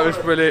 that was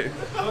brilliant.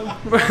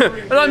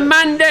 Like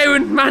man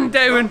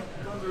down.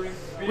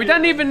 We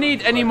don't even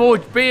need any more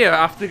beer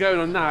after going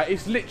on that.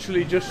 It's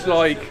literally just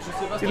like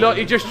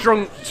you just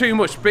drunk too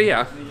much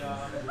beer.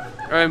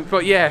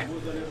 But yeah,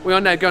 we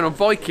are now going on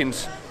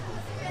Vikings.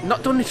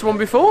 Not done this one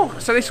before,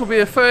 so this will be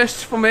the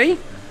first for me.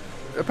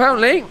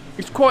 Apparently,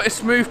 it's quite a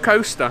smooth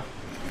coaster.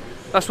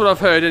 That's what I've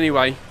heard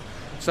anyway.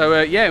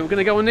 So yeah, we're going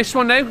to go on this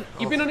one now.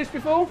 You been on this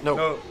before?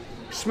 No.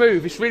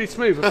 Smooth. It's really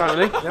smooth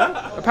apparently.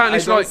 Yeah? Apparently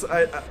it's like.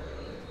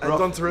 I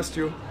don't trust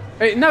you.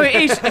 No, it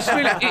is.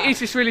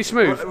 It's really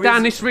smooth.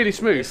 Dan, it's really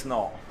smooth. It's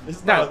not.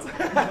 It's Dan,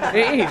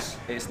 it is.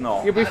 It's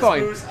not. You'll be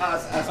fine. As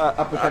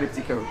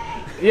Apocalyptico.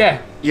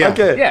 Yeah. Yeah.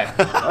 Okay. Yeah.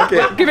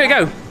 Okay. Give it a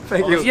go.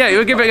 Thank you. Yeah,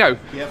 you'll give it a go.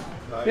 Yep.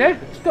 Yeah,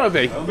 it's gotta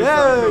be.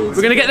 Yeah.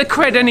 We're gonna get the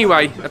cred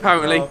anyway,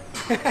 apparently.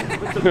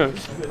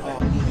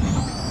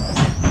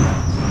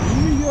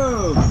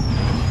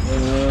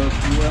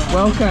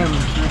 Welcome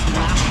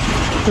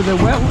to the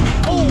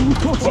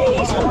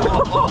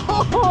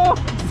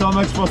So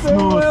much for the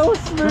smooth.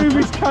 world's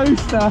smoothest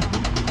coaster.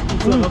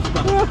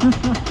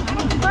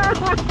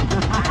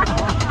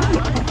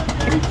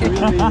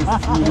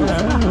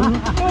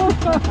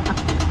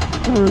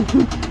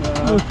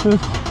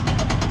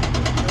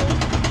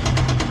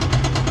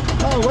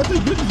 Oh, what a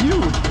good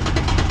view.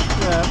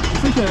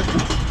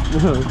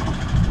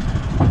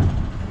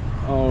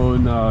 Oh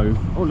no.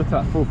 Oh, look at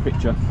that full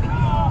picture.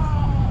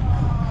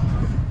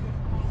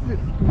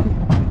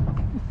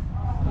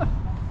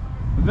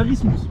 Very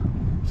smooth.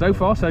 So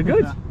far, so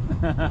good.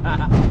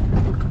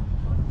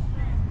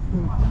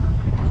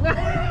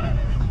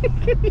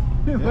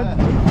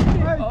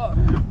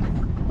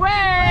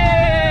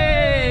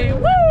 Way!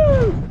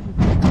 Woo!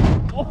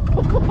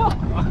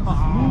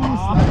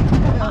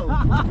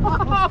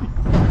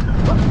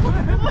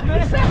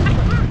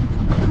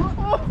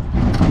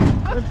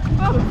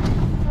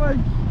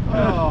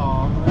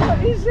 What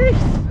is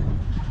this?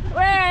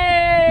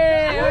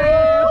 Way!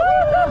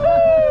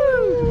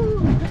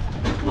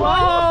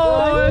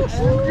 Whoa!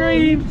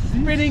 Extreme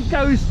spinning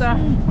coaster.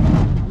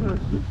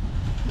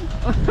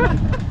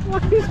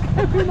 What is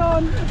going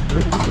on?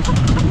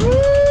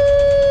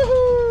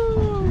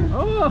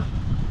 Oh!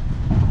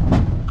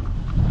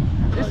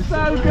 It's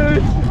so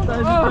good.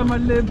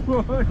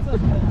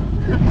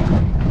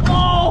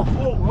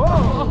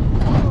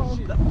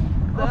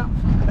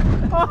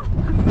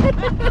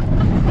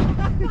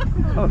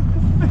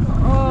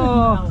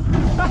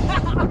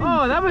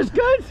 Oh, that was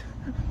good.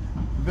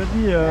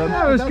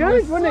 That was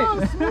good,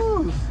 wasn't it?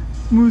 Smooth.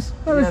 Smooth.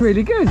 That was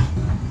really good.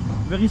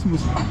 Very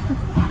smooth.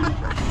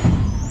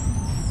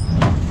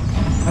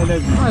 I know.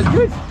 That was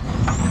good.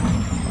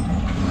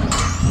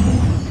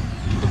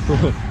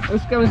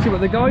 Let's go and see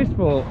what the guys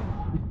thought.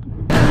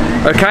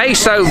 Okay,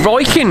 so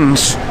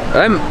Vikings,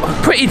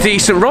 pretty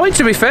decent ride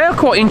to be fair. I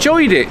quite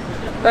enjoyed it.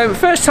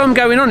 First time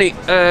going on it,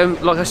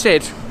 like I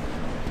said,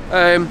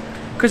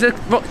 because the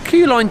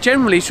queue line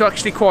generally is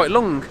actually quite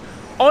long.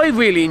 I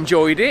really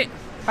enjoyed it.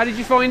 How did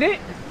you find it?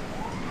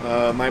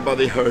 My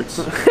body hurts.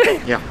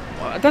 Yeah.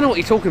 I don't know what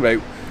you're talking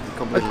about.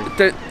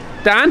 Completely.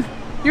 Dan,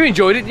 you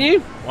enjoyed it, didn't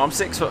you? Well, I'm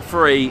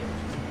 6'3".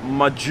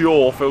 My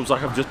jaw feels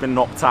like I've just been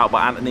knocked out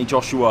by Anthony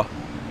Joshua.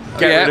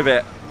 Get rid of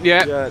it.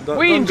 Yeah.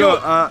 We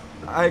enjoyed.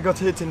 I got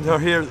hit in the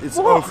ear. It's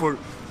awful.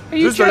 Are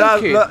you Just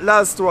joking? the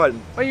last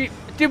one.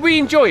 Did we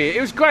enjoy it?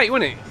 It was great,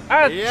 wasn't it?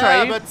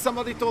 Yeah, but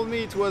somebody told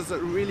me it was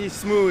really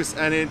smooth,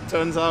 and it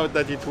turns out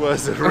that it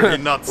was really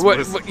not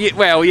smooth.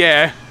 Well,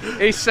 yeah.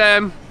 It's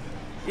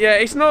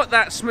it's not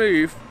that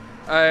smooth.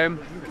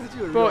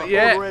 But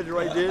yeah.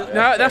 Right there.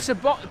 No, that's a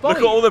bite. Look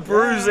at all the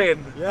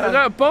bruising. Yeah. I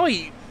got a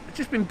bite. I've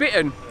just been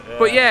bitten.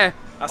 But yeah,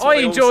 That's what I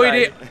they all enjoyed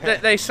say.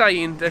 it. They're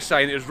saying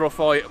it was rough.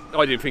 I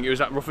didn't think it was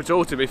that rough at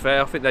all. To be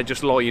fair, I think they're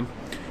just lying.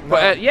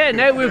 But yeah,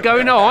 now we're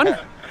going on.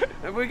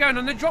 We're going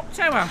on the drop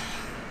tower.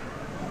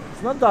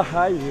 It's not that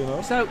high, you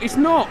know. So it's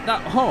not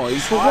that high,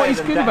 but what is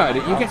good about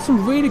it, you get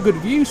some really good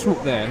views from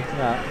up there.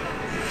 Yeah.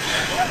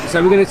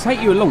 So we're going to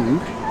take you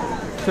along,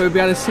 so we'll be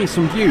able to see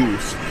some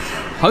views.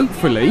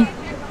 Hopefully,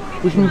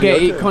 we can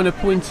get it kind of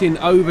pointing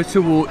over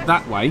toward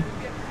that way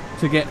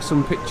to get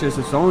some pictures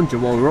of Sandra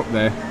while we're up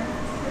there.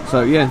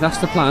 So yeah, that's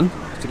the plan,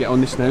 to get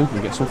on this now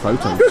and get some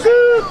photos.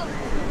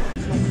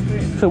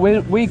 So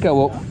when we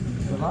go up,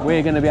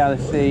 we're going to be able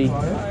to see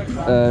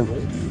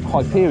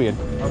Hyperion.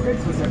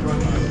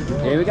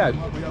 Here we go.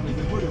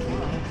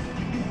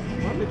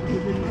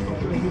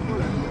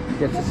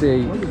 Get to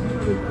see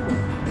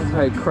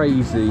how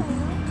crazy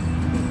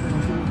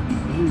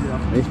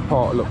this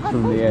part looks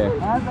from the air.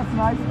 That's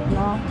nice.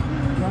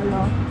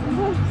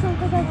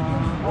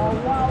 Oh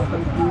wow,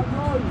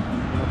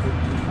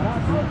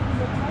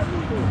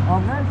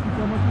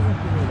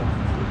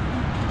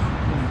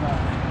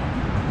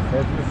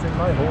 have you seen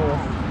my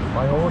horse?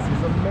 My horse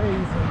is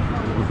amazing.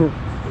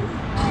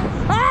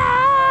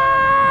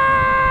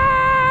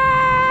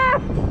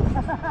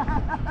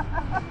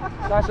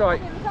 That's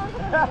right.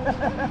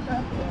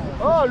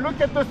 Oh, look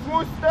at the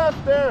smooth stuff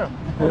there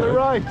on the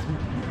right.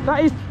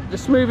 That is the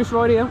smoothest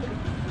ride here.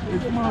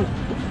 It's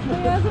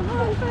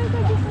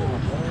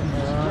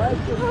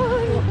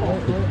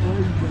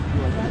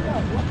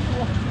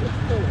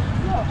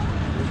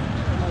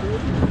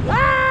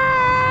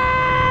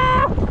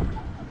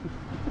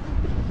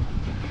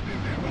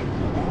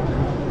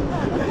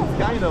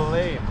kind of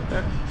lame.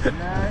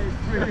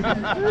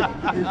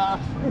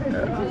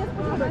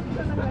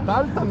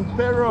 Dalton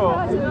Terror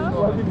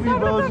in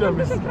Belgium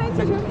is way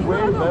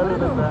better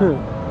than that.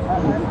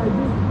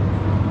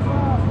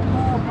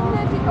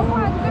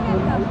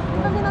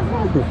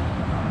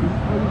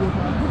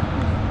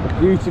 A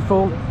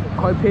beautiful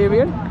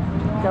Hyperion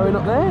going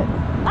up there.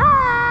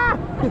 Ah!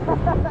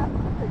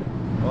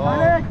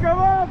 Allez, come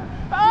on!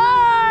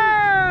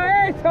 Ah!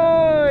 Air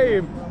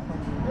time!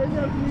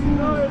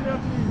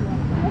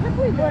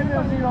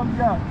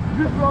 Energylandia.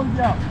 Juste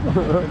Landia.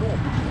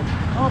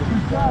 Oh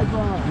putain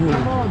quoi.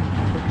 Come on.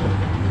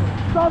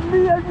 Stop me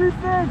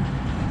everything.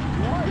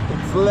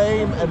 It's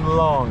lame and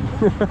long.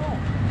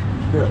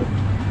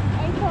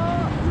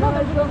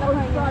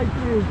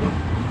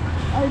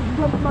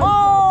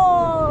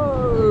 Oh!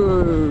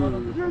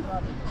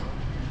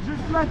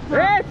 Just let the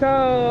Air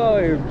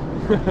time!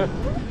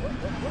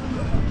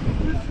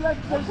 just let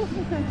the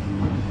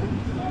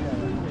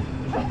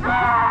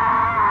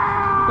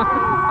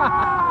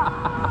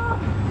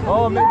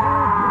Oh, maybe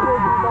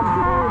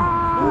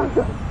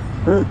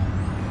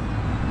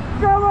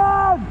come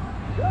on!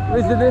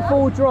 This is the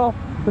full drop.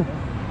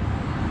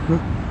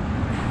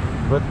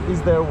 But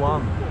is there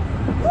one?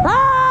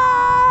 Ah!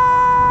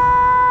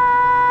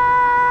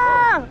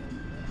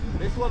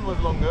 This one was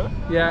longer.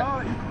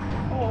 Yeah.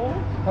 Oh,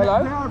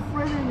 Hello? they are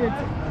filling it.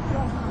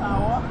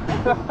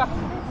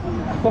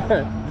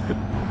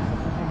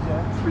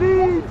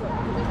 Please!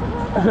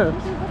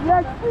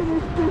 Let's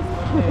finish this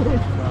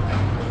shit!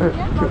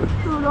 That's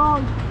too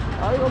long!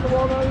 I don't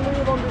want to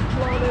live on this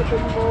planet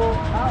anymore!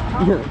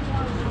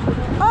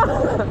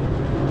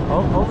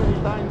 How many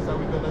times are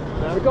we gonna do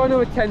that? We've got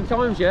another 10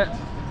 times yet.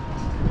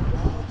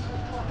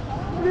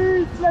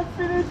 Please, let's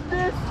finish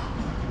this!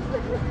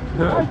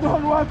 I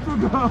don't want to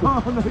go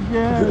on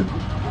again!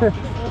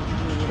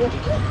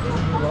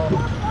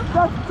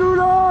 That's too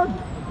long!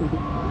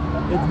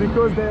 It's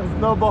because there's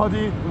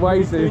nobody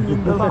Waiting.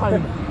 in the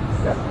line.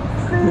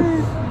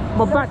 Please!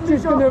 My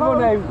battery's gonna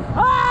run out.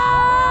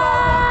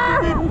 Ah!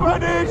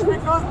 punished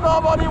because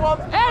nobody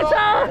wants to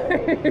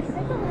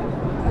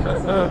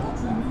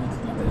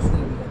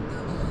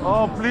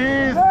Oh,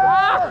 please!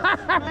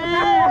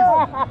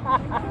 Please!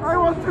 I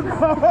want to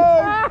go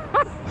home!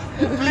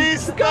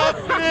 Please stop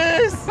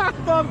this!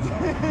 Stop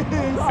this!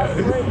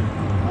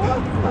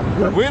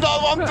 We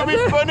don't want to be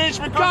punished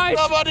because Guys,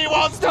 nobody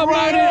wants to stop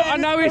ride it. it! I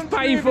know it's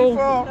painful.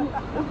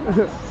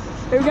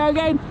 Here we go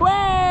again.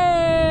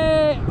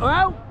 Way!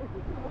 Well.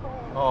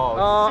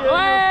 Oh,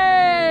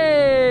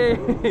 Way!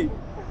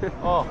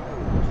 oh.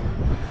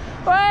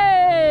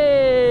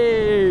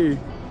 Way!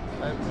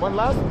 And one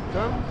last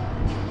turn.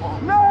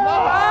 No!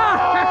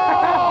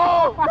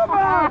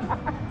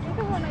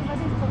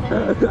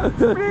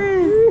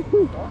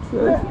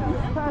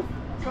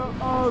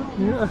 Come on!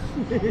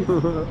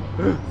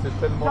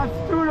 That's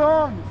too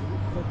long.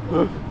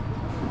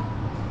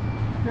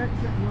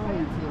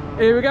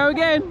 Here we go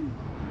again.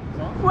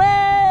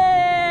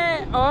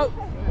 Way! Oh!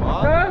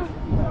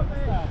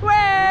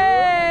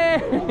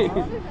 Way!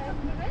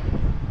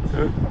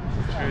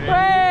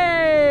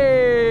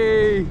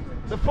 Way!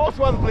 The fourth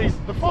one, please.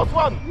 The fourth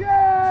one.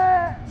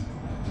 Yeah!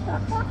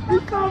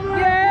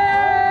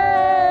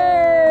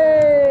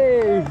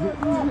 Yay!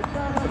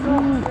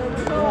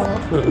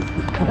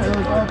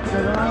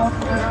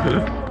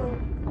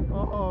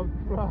 Oh,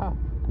 crap.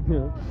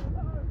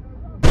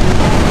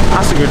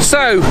 That's a good.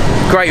 So,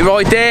 great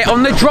ride there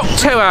on the drop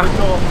tour,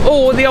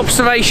 or the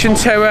observation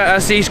tour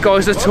as these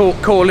guys are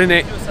calling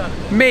it.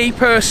 Me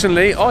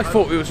personally, I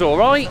thought it was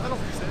alright.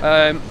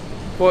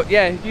 But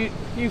yeah,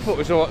 you thought it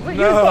was alright. Well, you've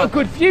got a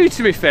good view,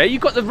 to be fair.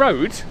 You've got the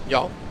road.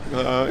 Yeah.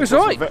 It was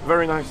alright.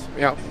 Very nice.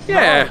 Yeah.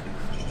 Yeah.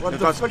 It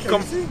was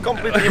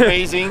completely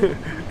amazing.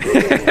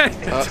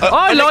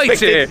 I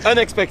liked it.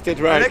 Unexpected,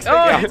 right?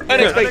 Unexpected. Yeah,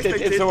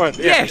 unexpected. It's the one.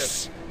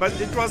 Yes. But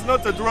it was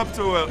not a drop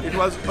tour, it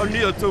was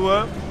only a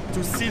tour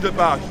to see the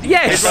park.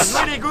 Yes. It was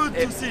really good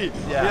to see.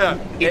 Yeah.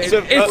 It's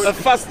a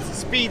fast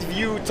speed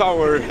view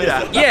tower.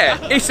 Yeah. Yeah,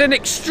 it's an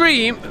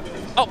extreme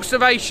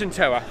observation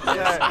tower,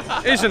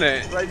 isn't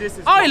it? Like this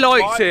is I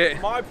liked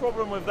it. My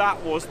problem with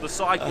that was the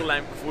cycle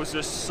length was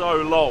just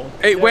so long.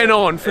 It went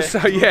on for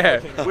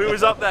We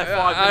was up there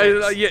 5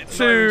 minutes. yeah, not even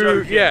two,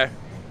 joking. yeah.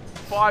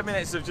 5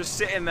 minutes of just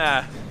sitting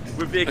there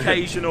with the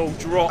occasional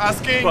drop.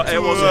 Asking but to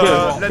it wasn't a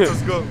drop. let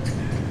us go.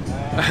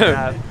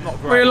 Not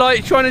We were great.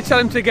 like trying to tell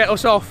him to get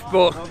us off,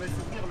 but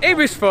it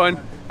was fun.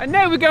 And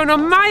now we're going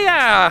on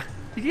Maya.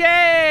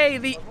 Yay,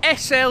 the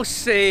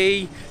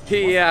SLC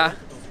here.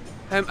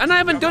 And I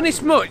haven't done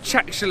this much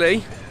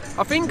actually.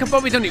 I think I've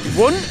probably done it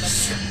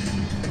once.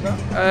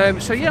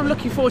 So yeah, I'm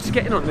looking forward to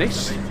getting on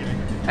this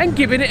and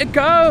giving it a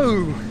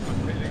go.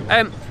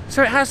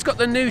 So it has got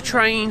the new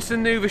trains, the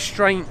new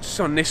restraints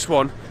on this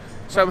one.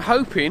 So I'm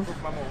hoping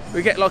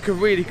we get like a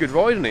really good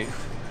ride on it.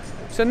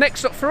 So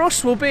next up for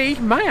us will be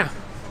Maya.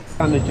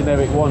 And the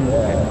generic one.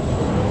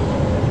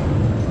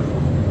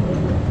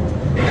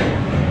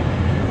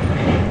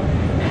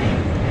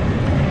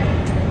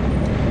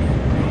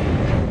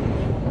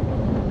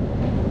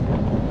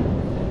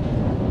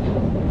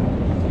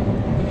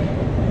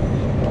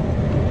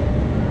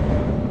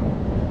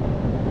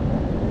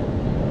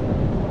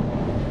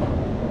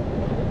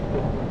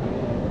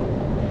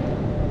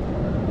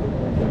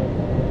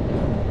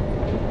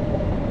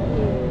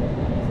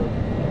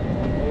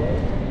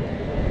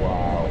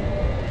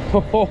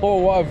 Oh,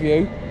 what a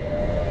view.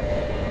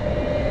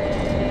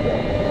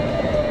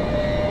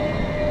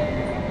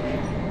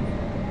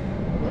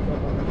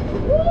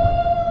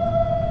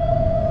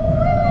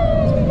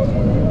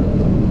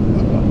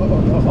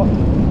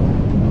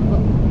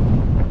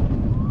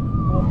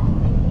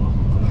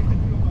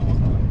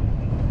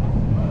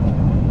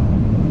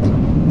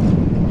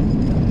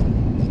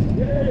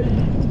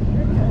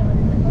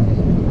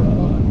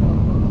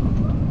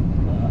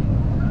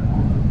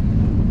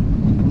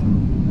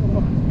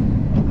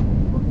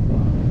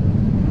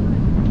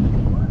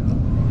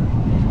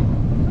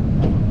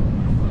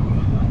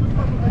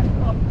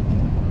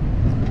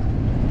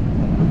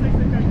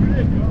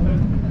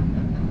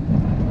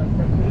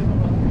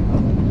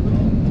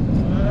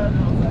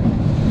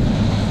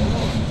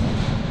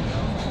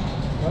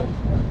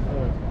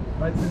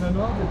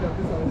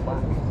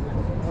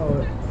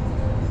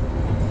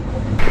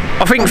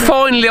 I think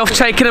finally I've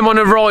taken them on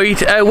a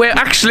ride where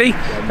actually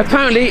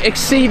apparently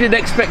exceeded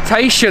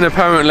expectation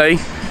apparently.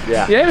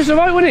 Yeah. Yeah, it was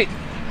alright, wasn't it?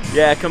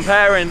 Yeah,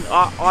 comparing,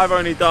 I've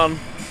only done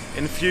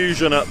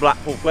Infusion at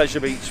Blackpool Pleasure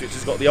Beach, which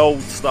has got the old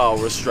style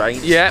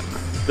restraints. Yeah.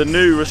 The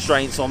new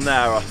restraints on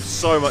there are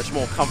so much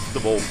more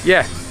comfortable.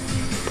 Yeah,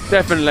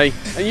 definitely.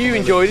 And you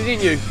enjoyed it,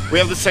 didn't you? We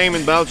have the same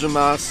in Belgium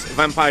as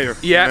Vampire.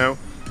 Yeah. You know?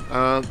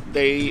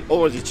 They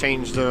already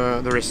changed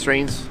the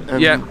restraints.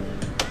 And Yeah.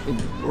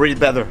 really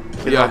better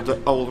without Yeah. the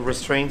old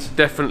restraints.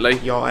 Definitely.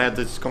 Your head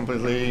is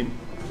completely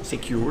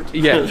secured.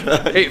 Yeah,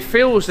 it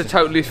feels a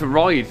totally different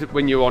ride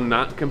when you're on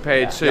that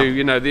compared to, Yeah.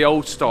 you know, the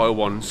old style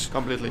ones.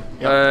 Completely.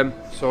 Yeah.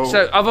 So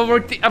have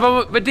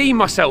I redeemed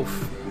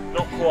myself?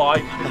 Not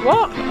quite.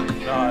 What?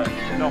 No,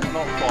 not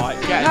quite.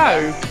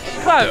 No,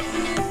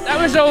 that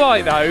was all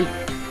right though.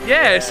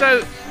 Yeah,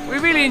 so we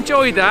really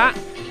enjoyed that.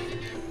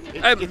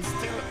 It's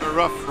still a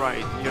rough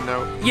ride, you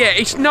know. Yeah,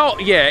 it's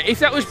not. Yeah, if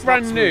that was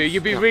brand new,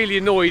 you'd be really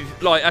annoyed,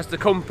 like as the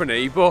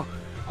company. But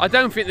I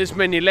don't think there's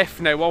many left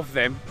now of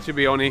them, to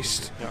be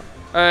honest.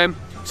 Yeah.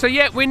 So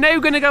yeah, we're now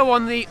going to go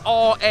on the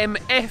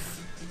RMF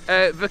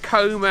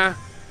Vekoma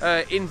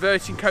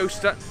inverting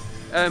coaster.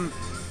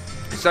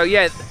 So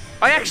yeah,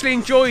 I actually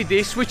enjoyed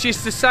this, which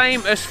is the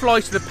same as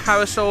Fly to the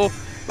Parasol,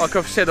 like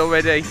I've said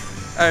already,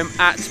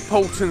 at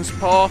Poulton's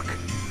Park.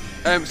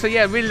 So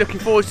yeah, really looking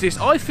forward to this.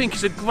 I think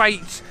it's a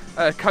great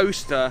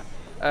coaster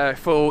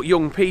for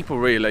young people,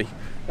 really.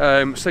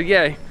 So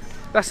yeah,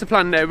 that's the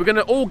plan now. We're going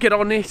to all get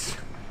on it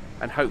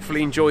and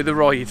hopefully enjoy the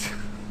ride.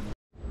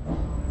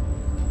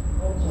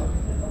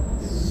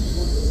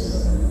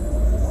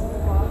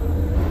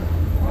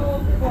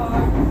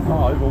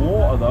 Oh, over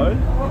water though.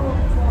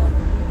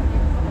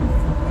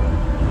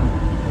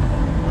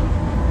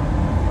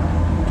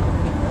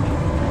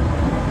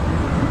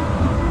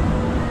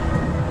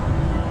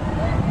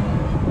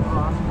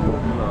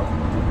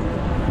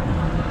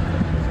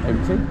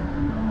 Empty.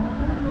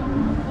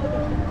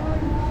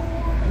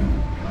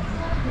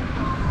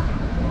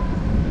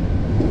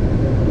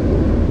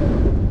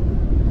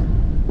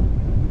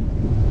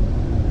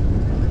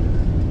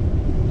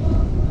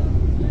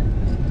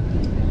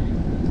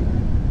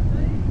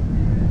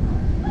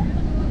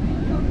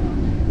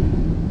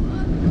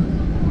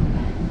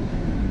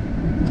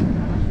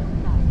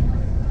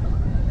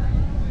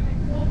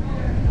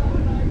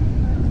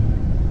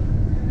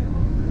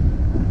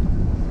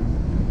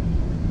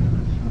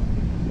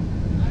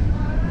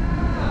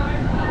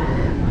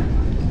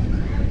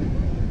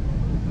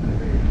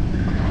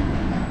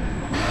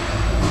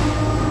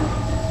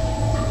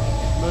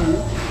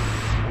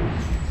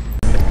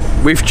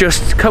 We've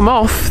just come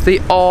off the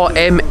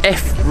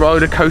RMF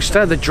roller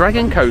coaster, the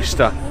Dragon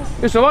coaster.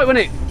 It was alright,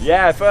 wasn't it?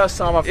 Yeah, first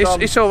time I've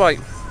It's alright.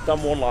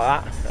 done one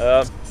like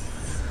that.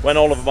 When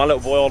Oliver, my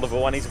little boy Oliver,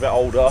 when he's a bit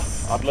older,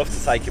 I'd love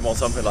to take him on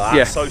something like that.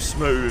 Yeah. So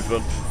smooth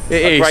and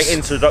It a is. great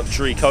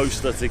introductory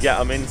coaster to get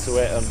them into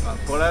it.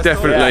 And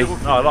Definitely.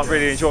 yeah, no, I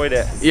really enjoyed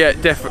it. Yeah,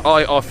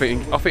 definitely. I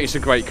think it's a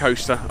great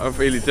coaster. I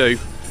really do.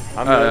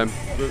 And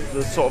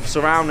the sort of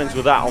surroundings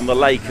with that on the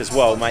lake as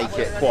well make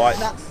it quite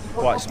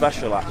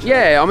special, actually.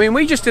 Yeah, I mean,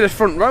 we just did a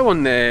front row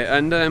on there,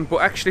 and but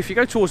actually, if you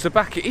go towards the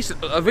back, it is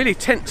a really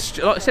tense.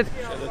 Like I said,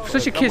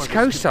 such a kid's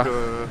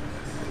coaster.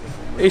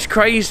 It's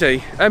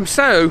crazy.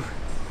 So,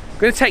 I'm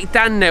going to take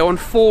Dan now on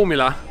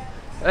Formula.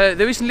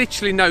 There is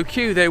literally no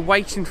queue. They're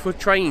waiting for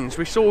trains.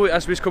 We saw it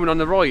as we was coming on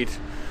the ride.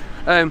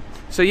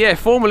 So yeah,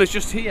 Formula's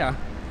just here.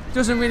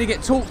 Doesn't really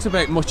get talked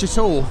about much at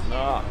all.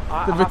 No,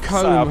 The have to say,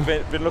 Vekoma.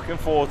 I've been looking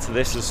forward to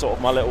this as sort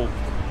of my little.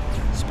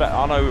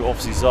 I know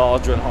obviously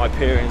Zadra and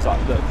Hyperion's like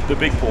the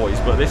big boys,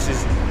 but this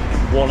is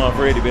one I've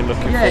really been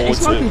looking forward to. Yeah,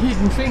 it's like a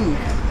hidden thing.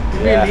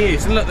 It really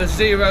is. And look, there's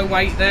 0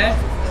 weight there.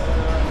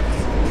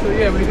 So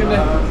yeah, we're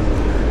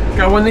gonna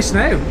go on this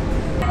now. I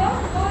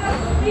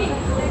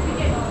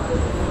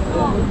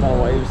don't know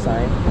what he was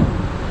saying.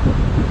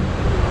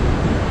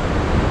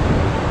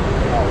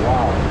 Oh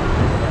wow.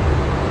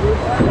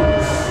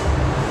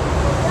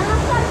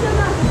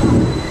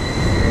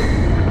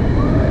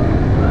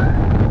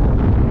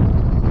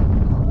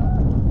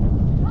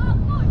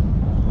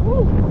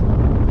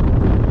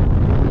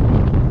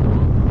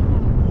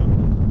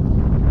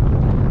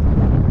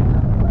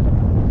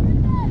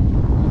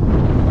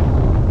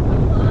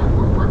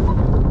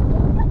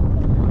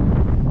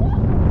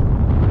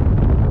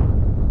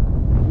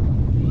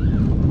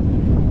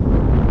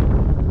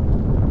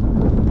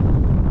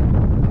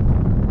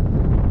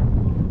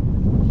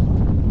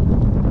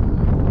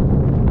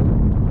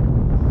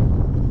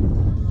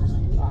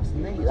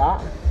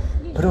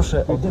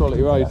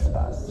 Quality ride.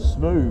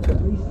 Smooth.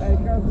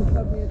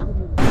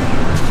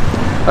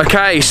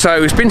 Okay,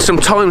 so it's been some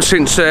time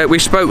since we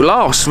spoke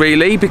last,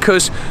 really,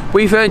 because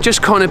we've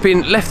just kind of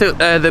been left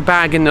the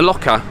bag in the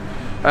locker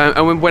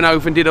and we went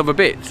over and did other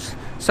bits.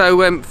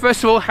 So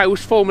first of all, how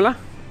was Formula?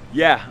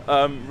 Yeah,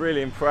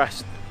 really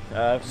impressed.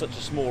 Such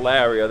a small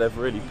area, they've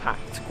really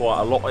packed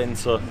quite a lot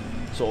into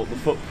sort of the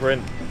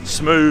footprint.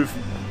 Smooth,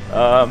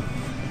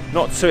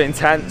 not too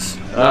intense.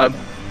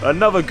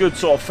 Another good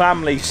sort of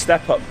family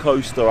step-up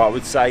coaster, I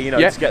would say. You know,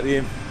 to get the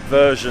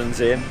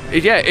inversions in.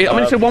 Yeah, I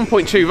mean it's a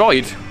 1.2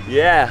 ride.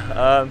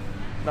 Yeah,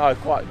 no,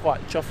 quite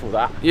chuffed with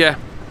that. Yeah,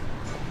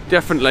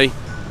 definitely.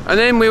 And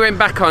then we went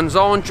back on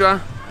Zadra,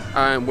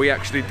 and we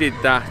actually did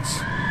that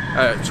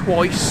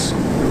twice.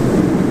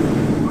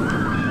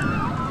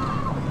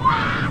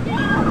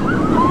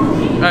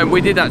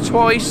 We did that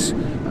twice.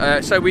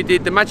 So we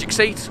did the magic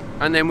seat,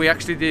 and then we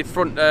actually did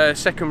front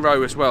second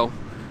row as well.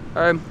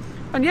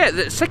 And yeah,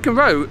 the second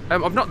row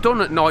I've not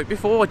done at night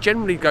before. I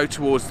generally go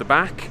towards the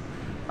back,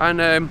 and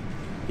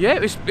yeah,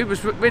 it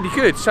was really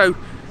good. So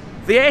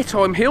the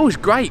airtime here is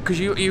great because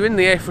you're in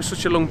the air for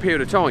such a long period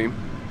of time,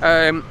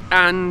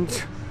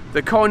 and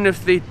the kind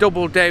of the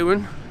double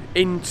down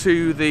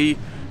into the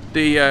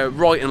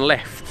right and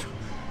left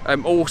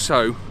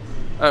also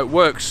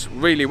works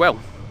really well.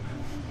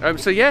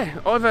 So yeah,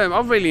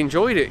 I've really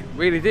enjoyed it,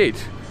 really did.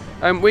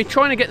 We're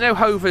trying to get now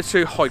over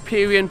to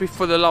Hyperion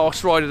before the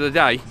last ride of the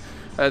day.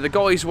 The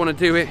guys want to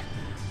do it,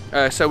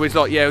 so we're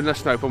like, yeah,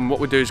 that's no problem. What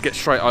we'll do is get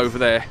straight over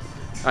there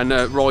and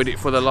ride it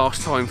for the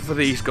last time for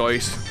these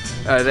guys.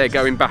 They're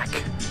going back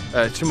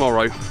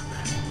tomorrow.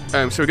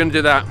 So we're going to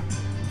do that,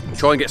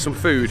 try and get some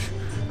food,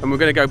 and we're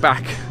going to go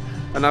back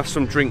and have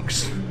some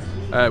drinks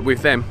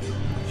with them.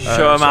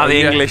 Show them how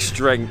the English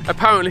drink.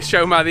 Apparently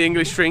show them how the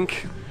English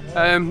drink.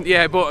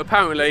 Yeah, but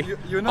apparently,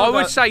 you know I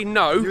would say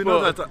no. You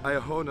know that I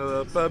own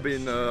a pub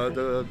in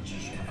the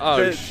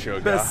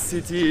best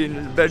city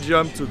in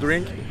Belgium to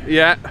drink.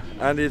 Yeah.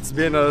 And it's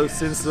been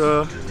since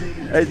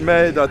 8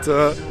 May that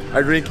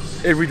I drink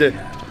every day.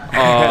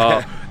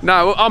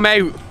 No, I'm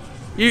out.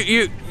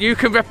 You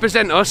can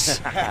represent us.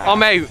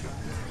 I'm out.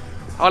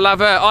 I'll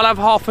have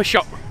half a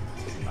shot.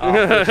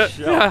 Half a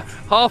shot.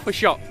 Half a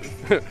shot.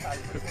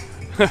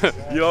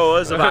 You owe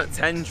us about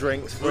 10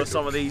 drinks for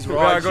some of these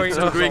rides. We are going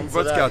to drink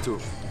vodka too.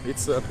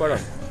 It's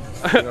Poland.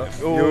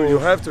 You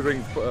have to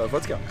drink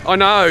vodka. I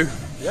know.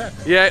 Yeah.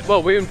 Yeah,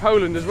 well, we're in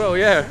Poland as well,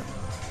 yeah.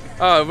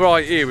 Oh,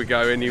 right, here we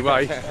go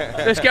anyway.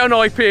 Let's get on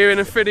Hyperion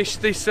and finish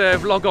this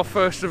vlog off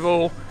first of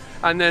all.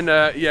 And then,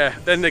 yeah,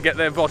 then they get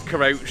their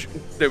vodka out.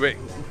 Do it.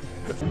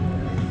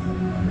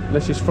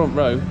 This is front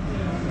row.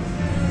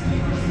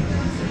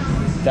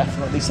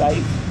 Definitely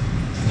safe.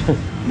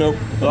 Nope.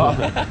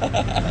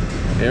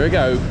 Here we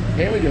go.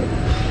 Here we go.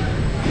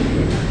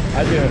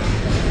 Adieu.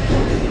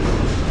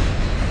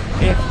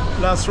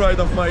 Last ride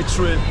of my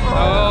trip.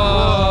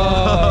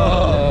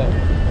 Oh.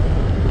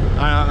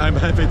 I'm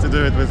happy to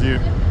do it with you.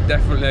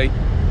 Definitely.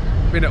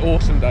 Been an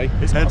awesome day.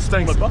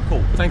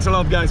 Thanks a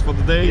lot, guys, for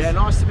the days. Yeah,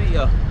 nice to meet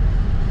you.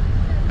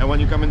 And when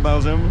you come in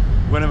Belgium,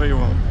 whenever you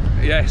want.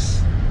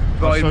 Yes.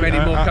 Buying many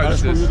more I'll show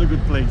coasters. you the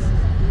good place.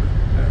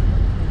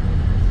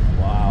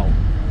 Wow.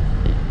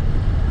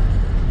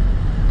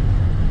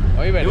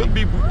 Are you ready?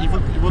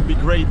 It would be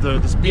great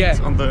the speed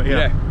on the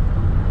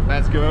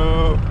Let's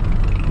go.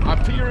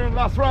 Hyperion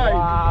last ride.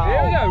 Wow.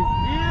 Here we go.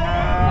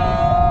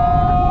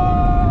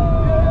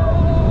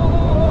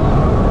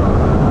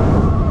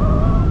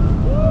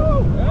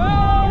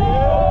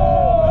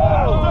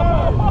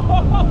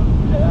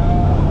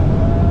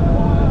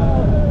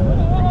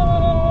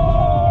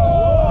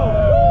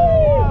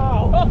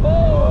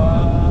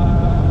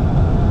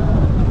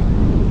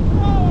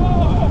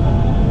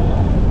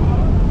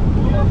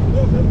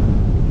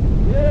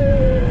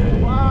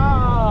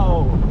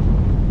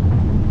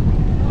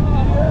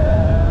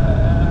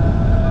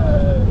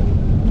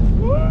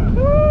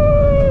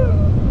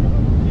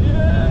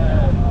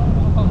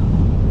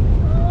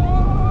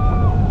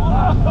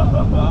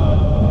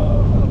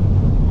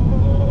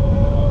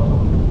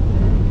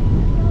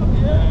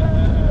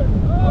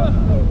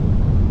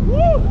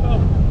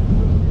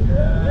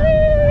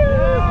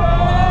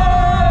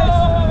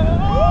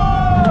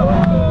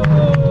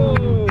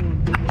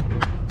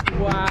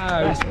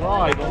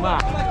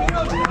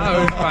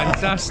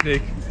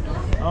 Fantastic.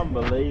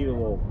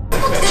 Unbelievable.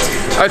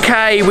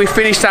 Okay, we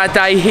finished our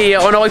day here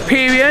on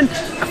Hyperion,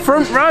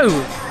 front row,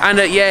 and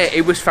yeah,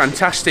 it was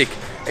fantastic.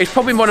 It's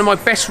probably one of my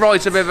best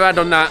rides I've ever had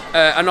on that,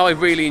 and I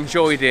really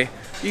enjoyed it.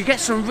 You get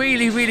some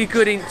really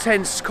good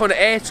intense kind of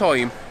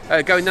airtime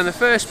going down the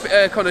first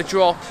kind of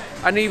drop,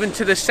 and even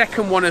to the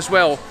second one as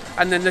well,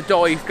 and then the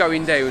dive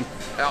going down.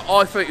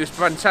 I thought it was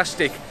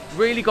fantastic.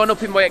 Really gone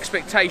up in my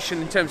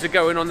expectation in terms of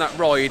going on that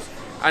ride,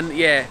 and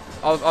yeah,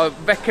 I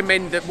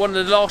recommend that one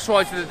of the last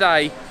rides of the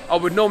day. I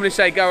would normally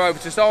say go over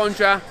to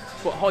Sandra,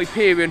 but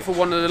Hyperion for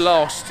one of the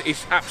last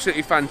is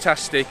absolutely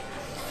fantastic.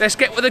 Let's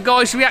get with the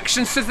guys'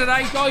 reactions to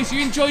today. Guys,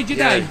 you enjoyed your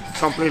day?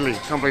 Completely.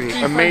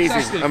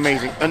 Amazing, fantastic.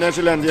 Amazing.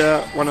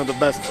 Energylandia, one of the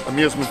best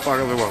amusement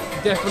parks of the world.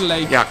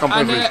 Definitely. Yeah,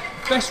 completely. And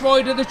best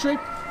ride of the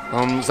trip?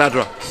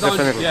 Zadra,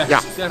 definitely. Yeah,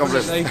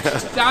 definitely.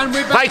 Dan,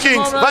 we're back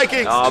Vikings, tomorrow.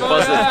 Vikings! Oh,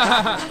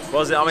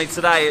 buzzing. I mean,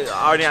 today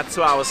I only had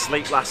 2 hours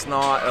sleep last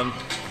night and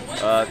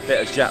a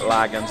bit of jet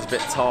lag and just a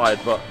bit tired,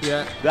 but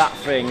that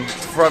thing,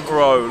 front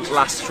row,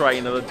 last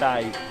train of the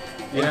day,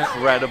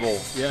 incredible.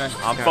 Yeah,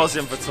 I'm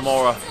buzzing for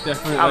tomorrow.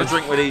 Definitely. Have a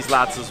drink with these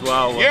lads as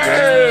well. Drink.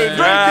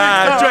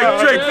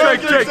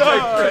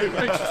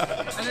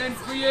 And then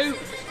for you,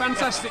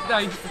 fantastic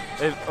day.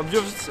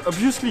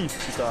 Obviously,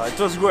 it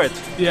was great.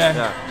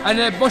 Yeah.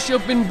 And what's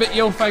been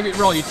your favourite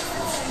ride?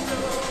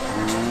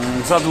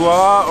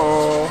 Zadwa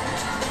or...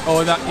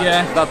 Oh, that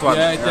one.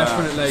 Yeah,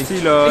 definitely.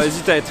 Still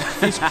hesitate.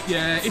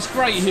 It's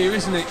great here,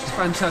 isn't it? It's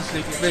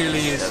fantastic. It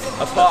really is.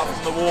 Apart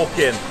from the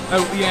walk-in.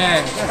 Oh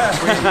yeah,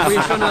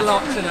 we've done a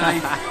lot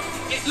today.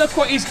 Look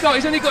what he's got.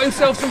 He's only got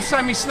himself some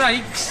Sammy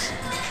Snakes.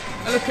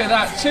 Look at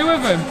that, 2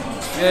 of them.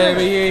 There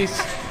he is.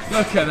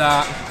 Look at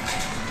that.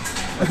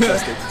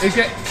 Fantastic.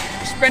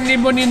 Spending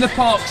money in the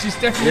parks is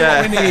definitely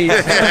what we need.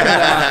 Look at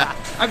that.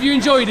 Have you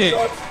enjoyed it?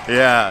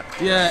 Yeah.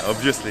 Yeah.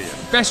 Obviously.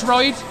 Best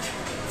ride?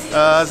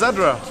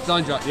 Zadra.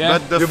 Yeah.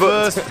 But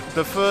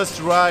the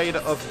first ride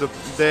of the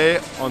day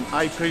on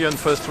Hyperion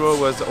first row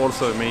was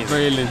also amazing.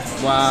 Really?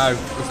 Wow.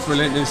 It's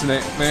brilliant, isn't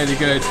it? Really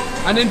good.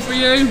 And then for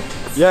you?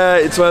 Yeah,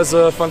 it was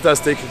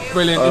fantastic.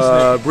 Brilliant,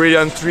 isn't it?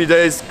 Brilliant. 3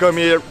 days. Come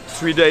here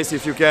 3 days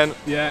if you can.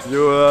 Yeah.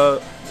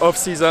 You off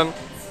season,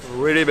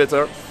 really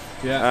better.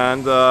 Yeah.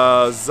 And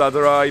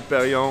Zadra,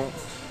 Hyperion,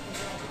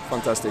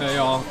 fantastic. They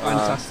are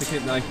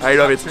fantastic, aren't they? I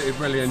love it. Absolutely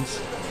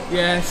brilliant.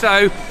 Yeah,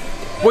 so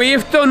we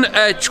have done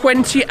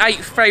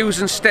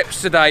 28,000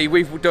 steps today.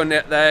 We've done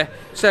it there.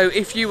 So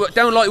if you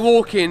don't like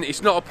walking,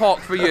 it's not a park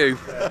for you.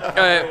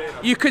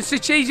 You can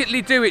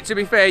strategically do it, to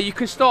be fair. You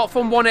can start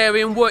from one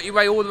area and work your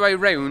way all the way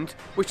around,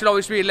 which will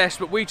always be less,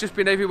 but we've just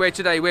been everywhere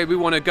today where we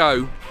want to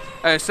go.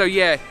 So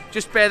yeah,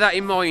 just bear that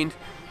in mind.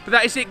 But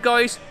that is it,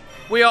 guys.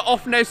 We are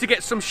off now to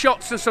get some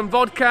shots and some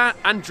vodka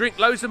and drink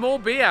loads of more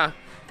beer.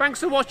 Thanks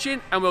for watching,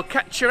 and we'll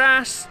catch your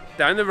ass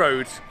down the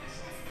road.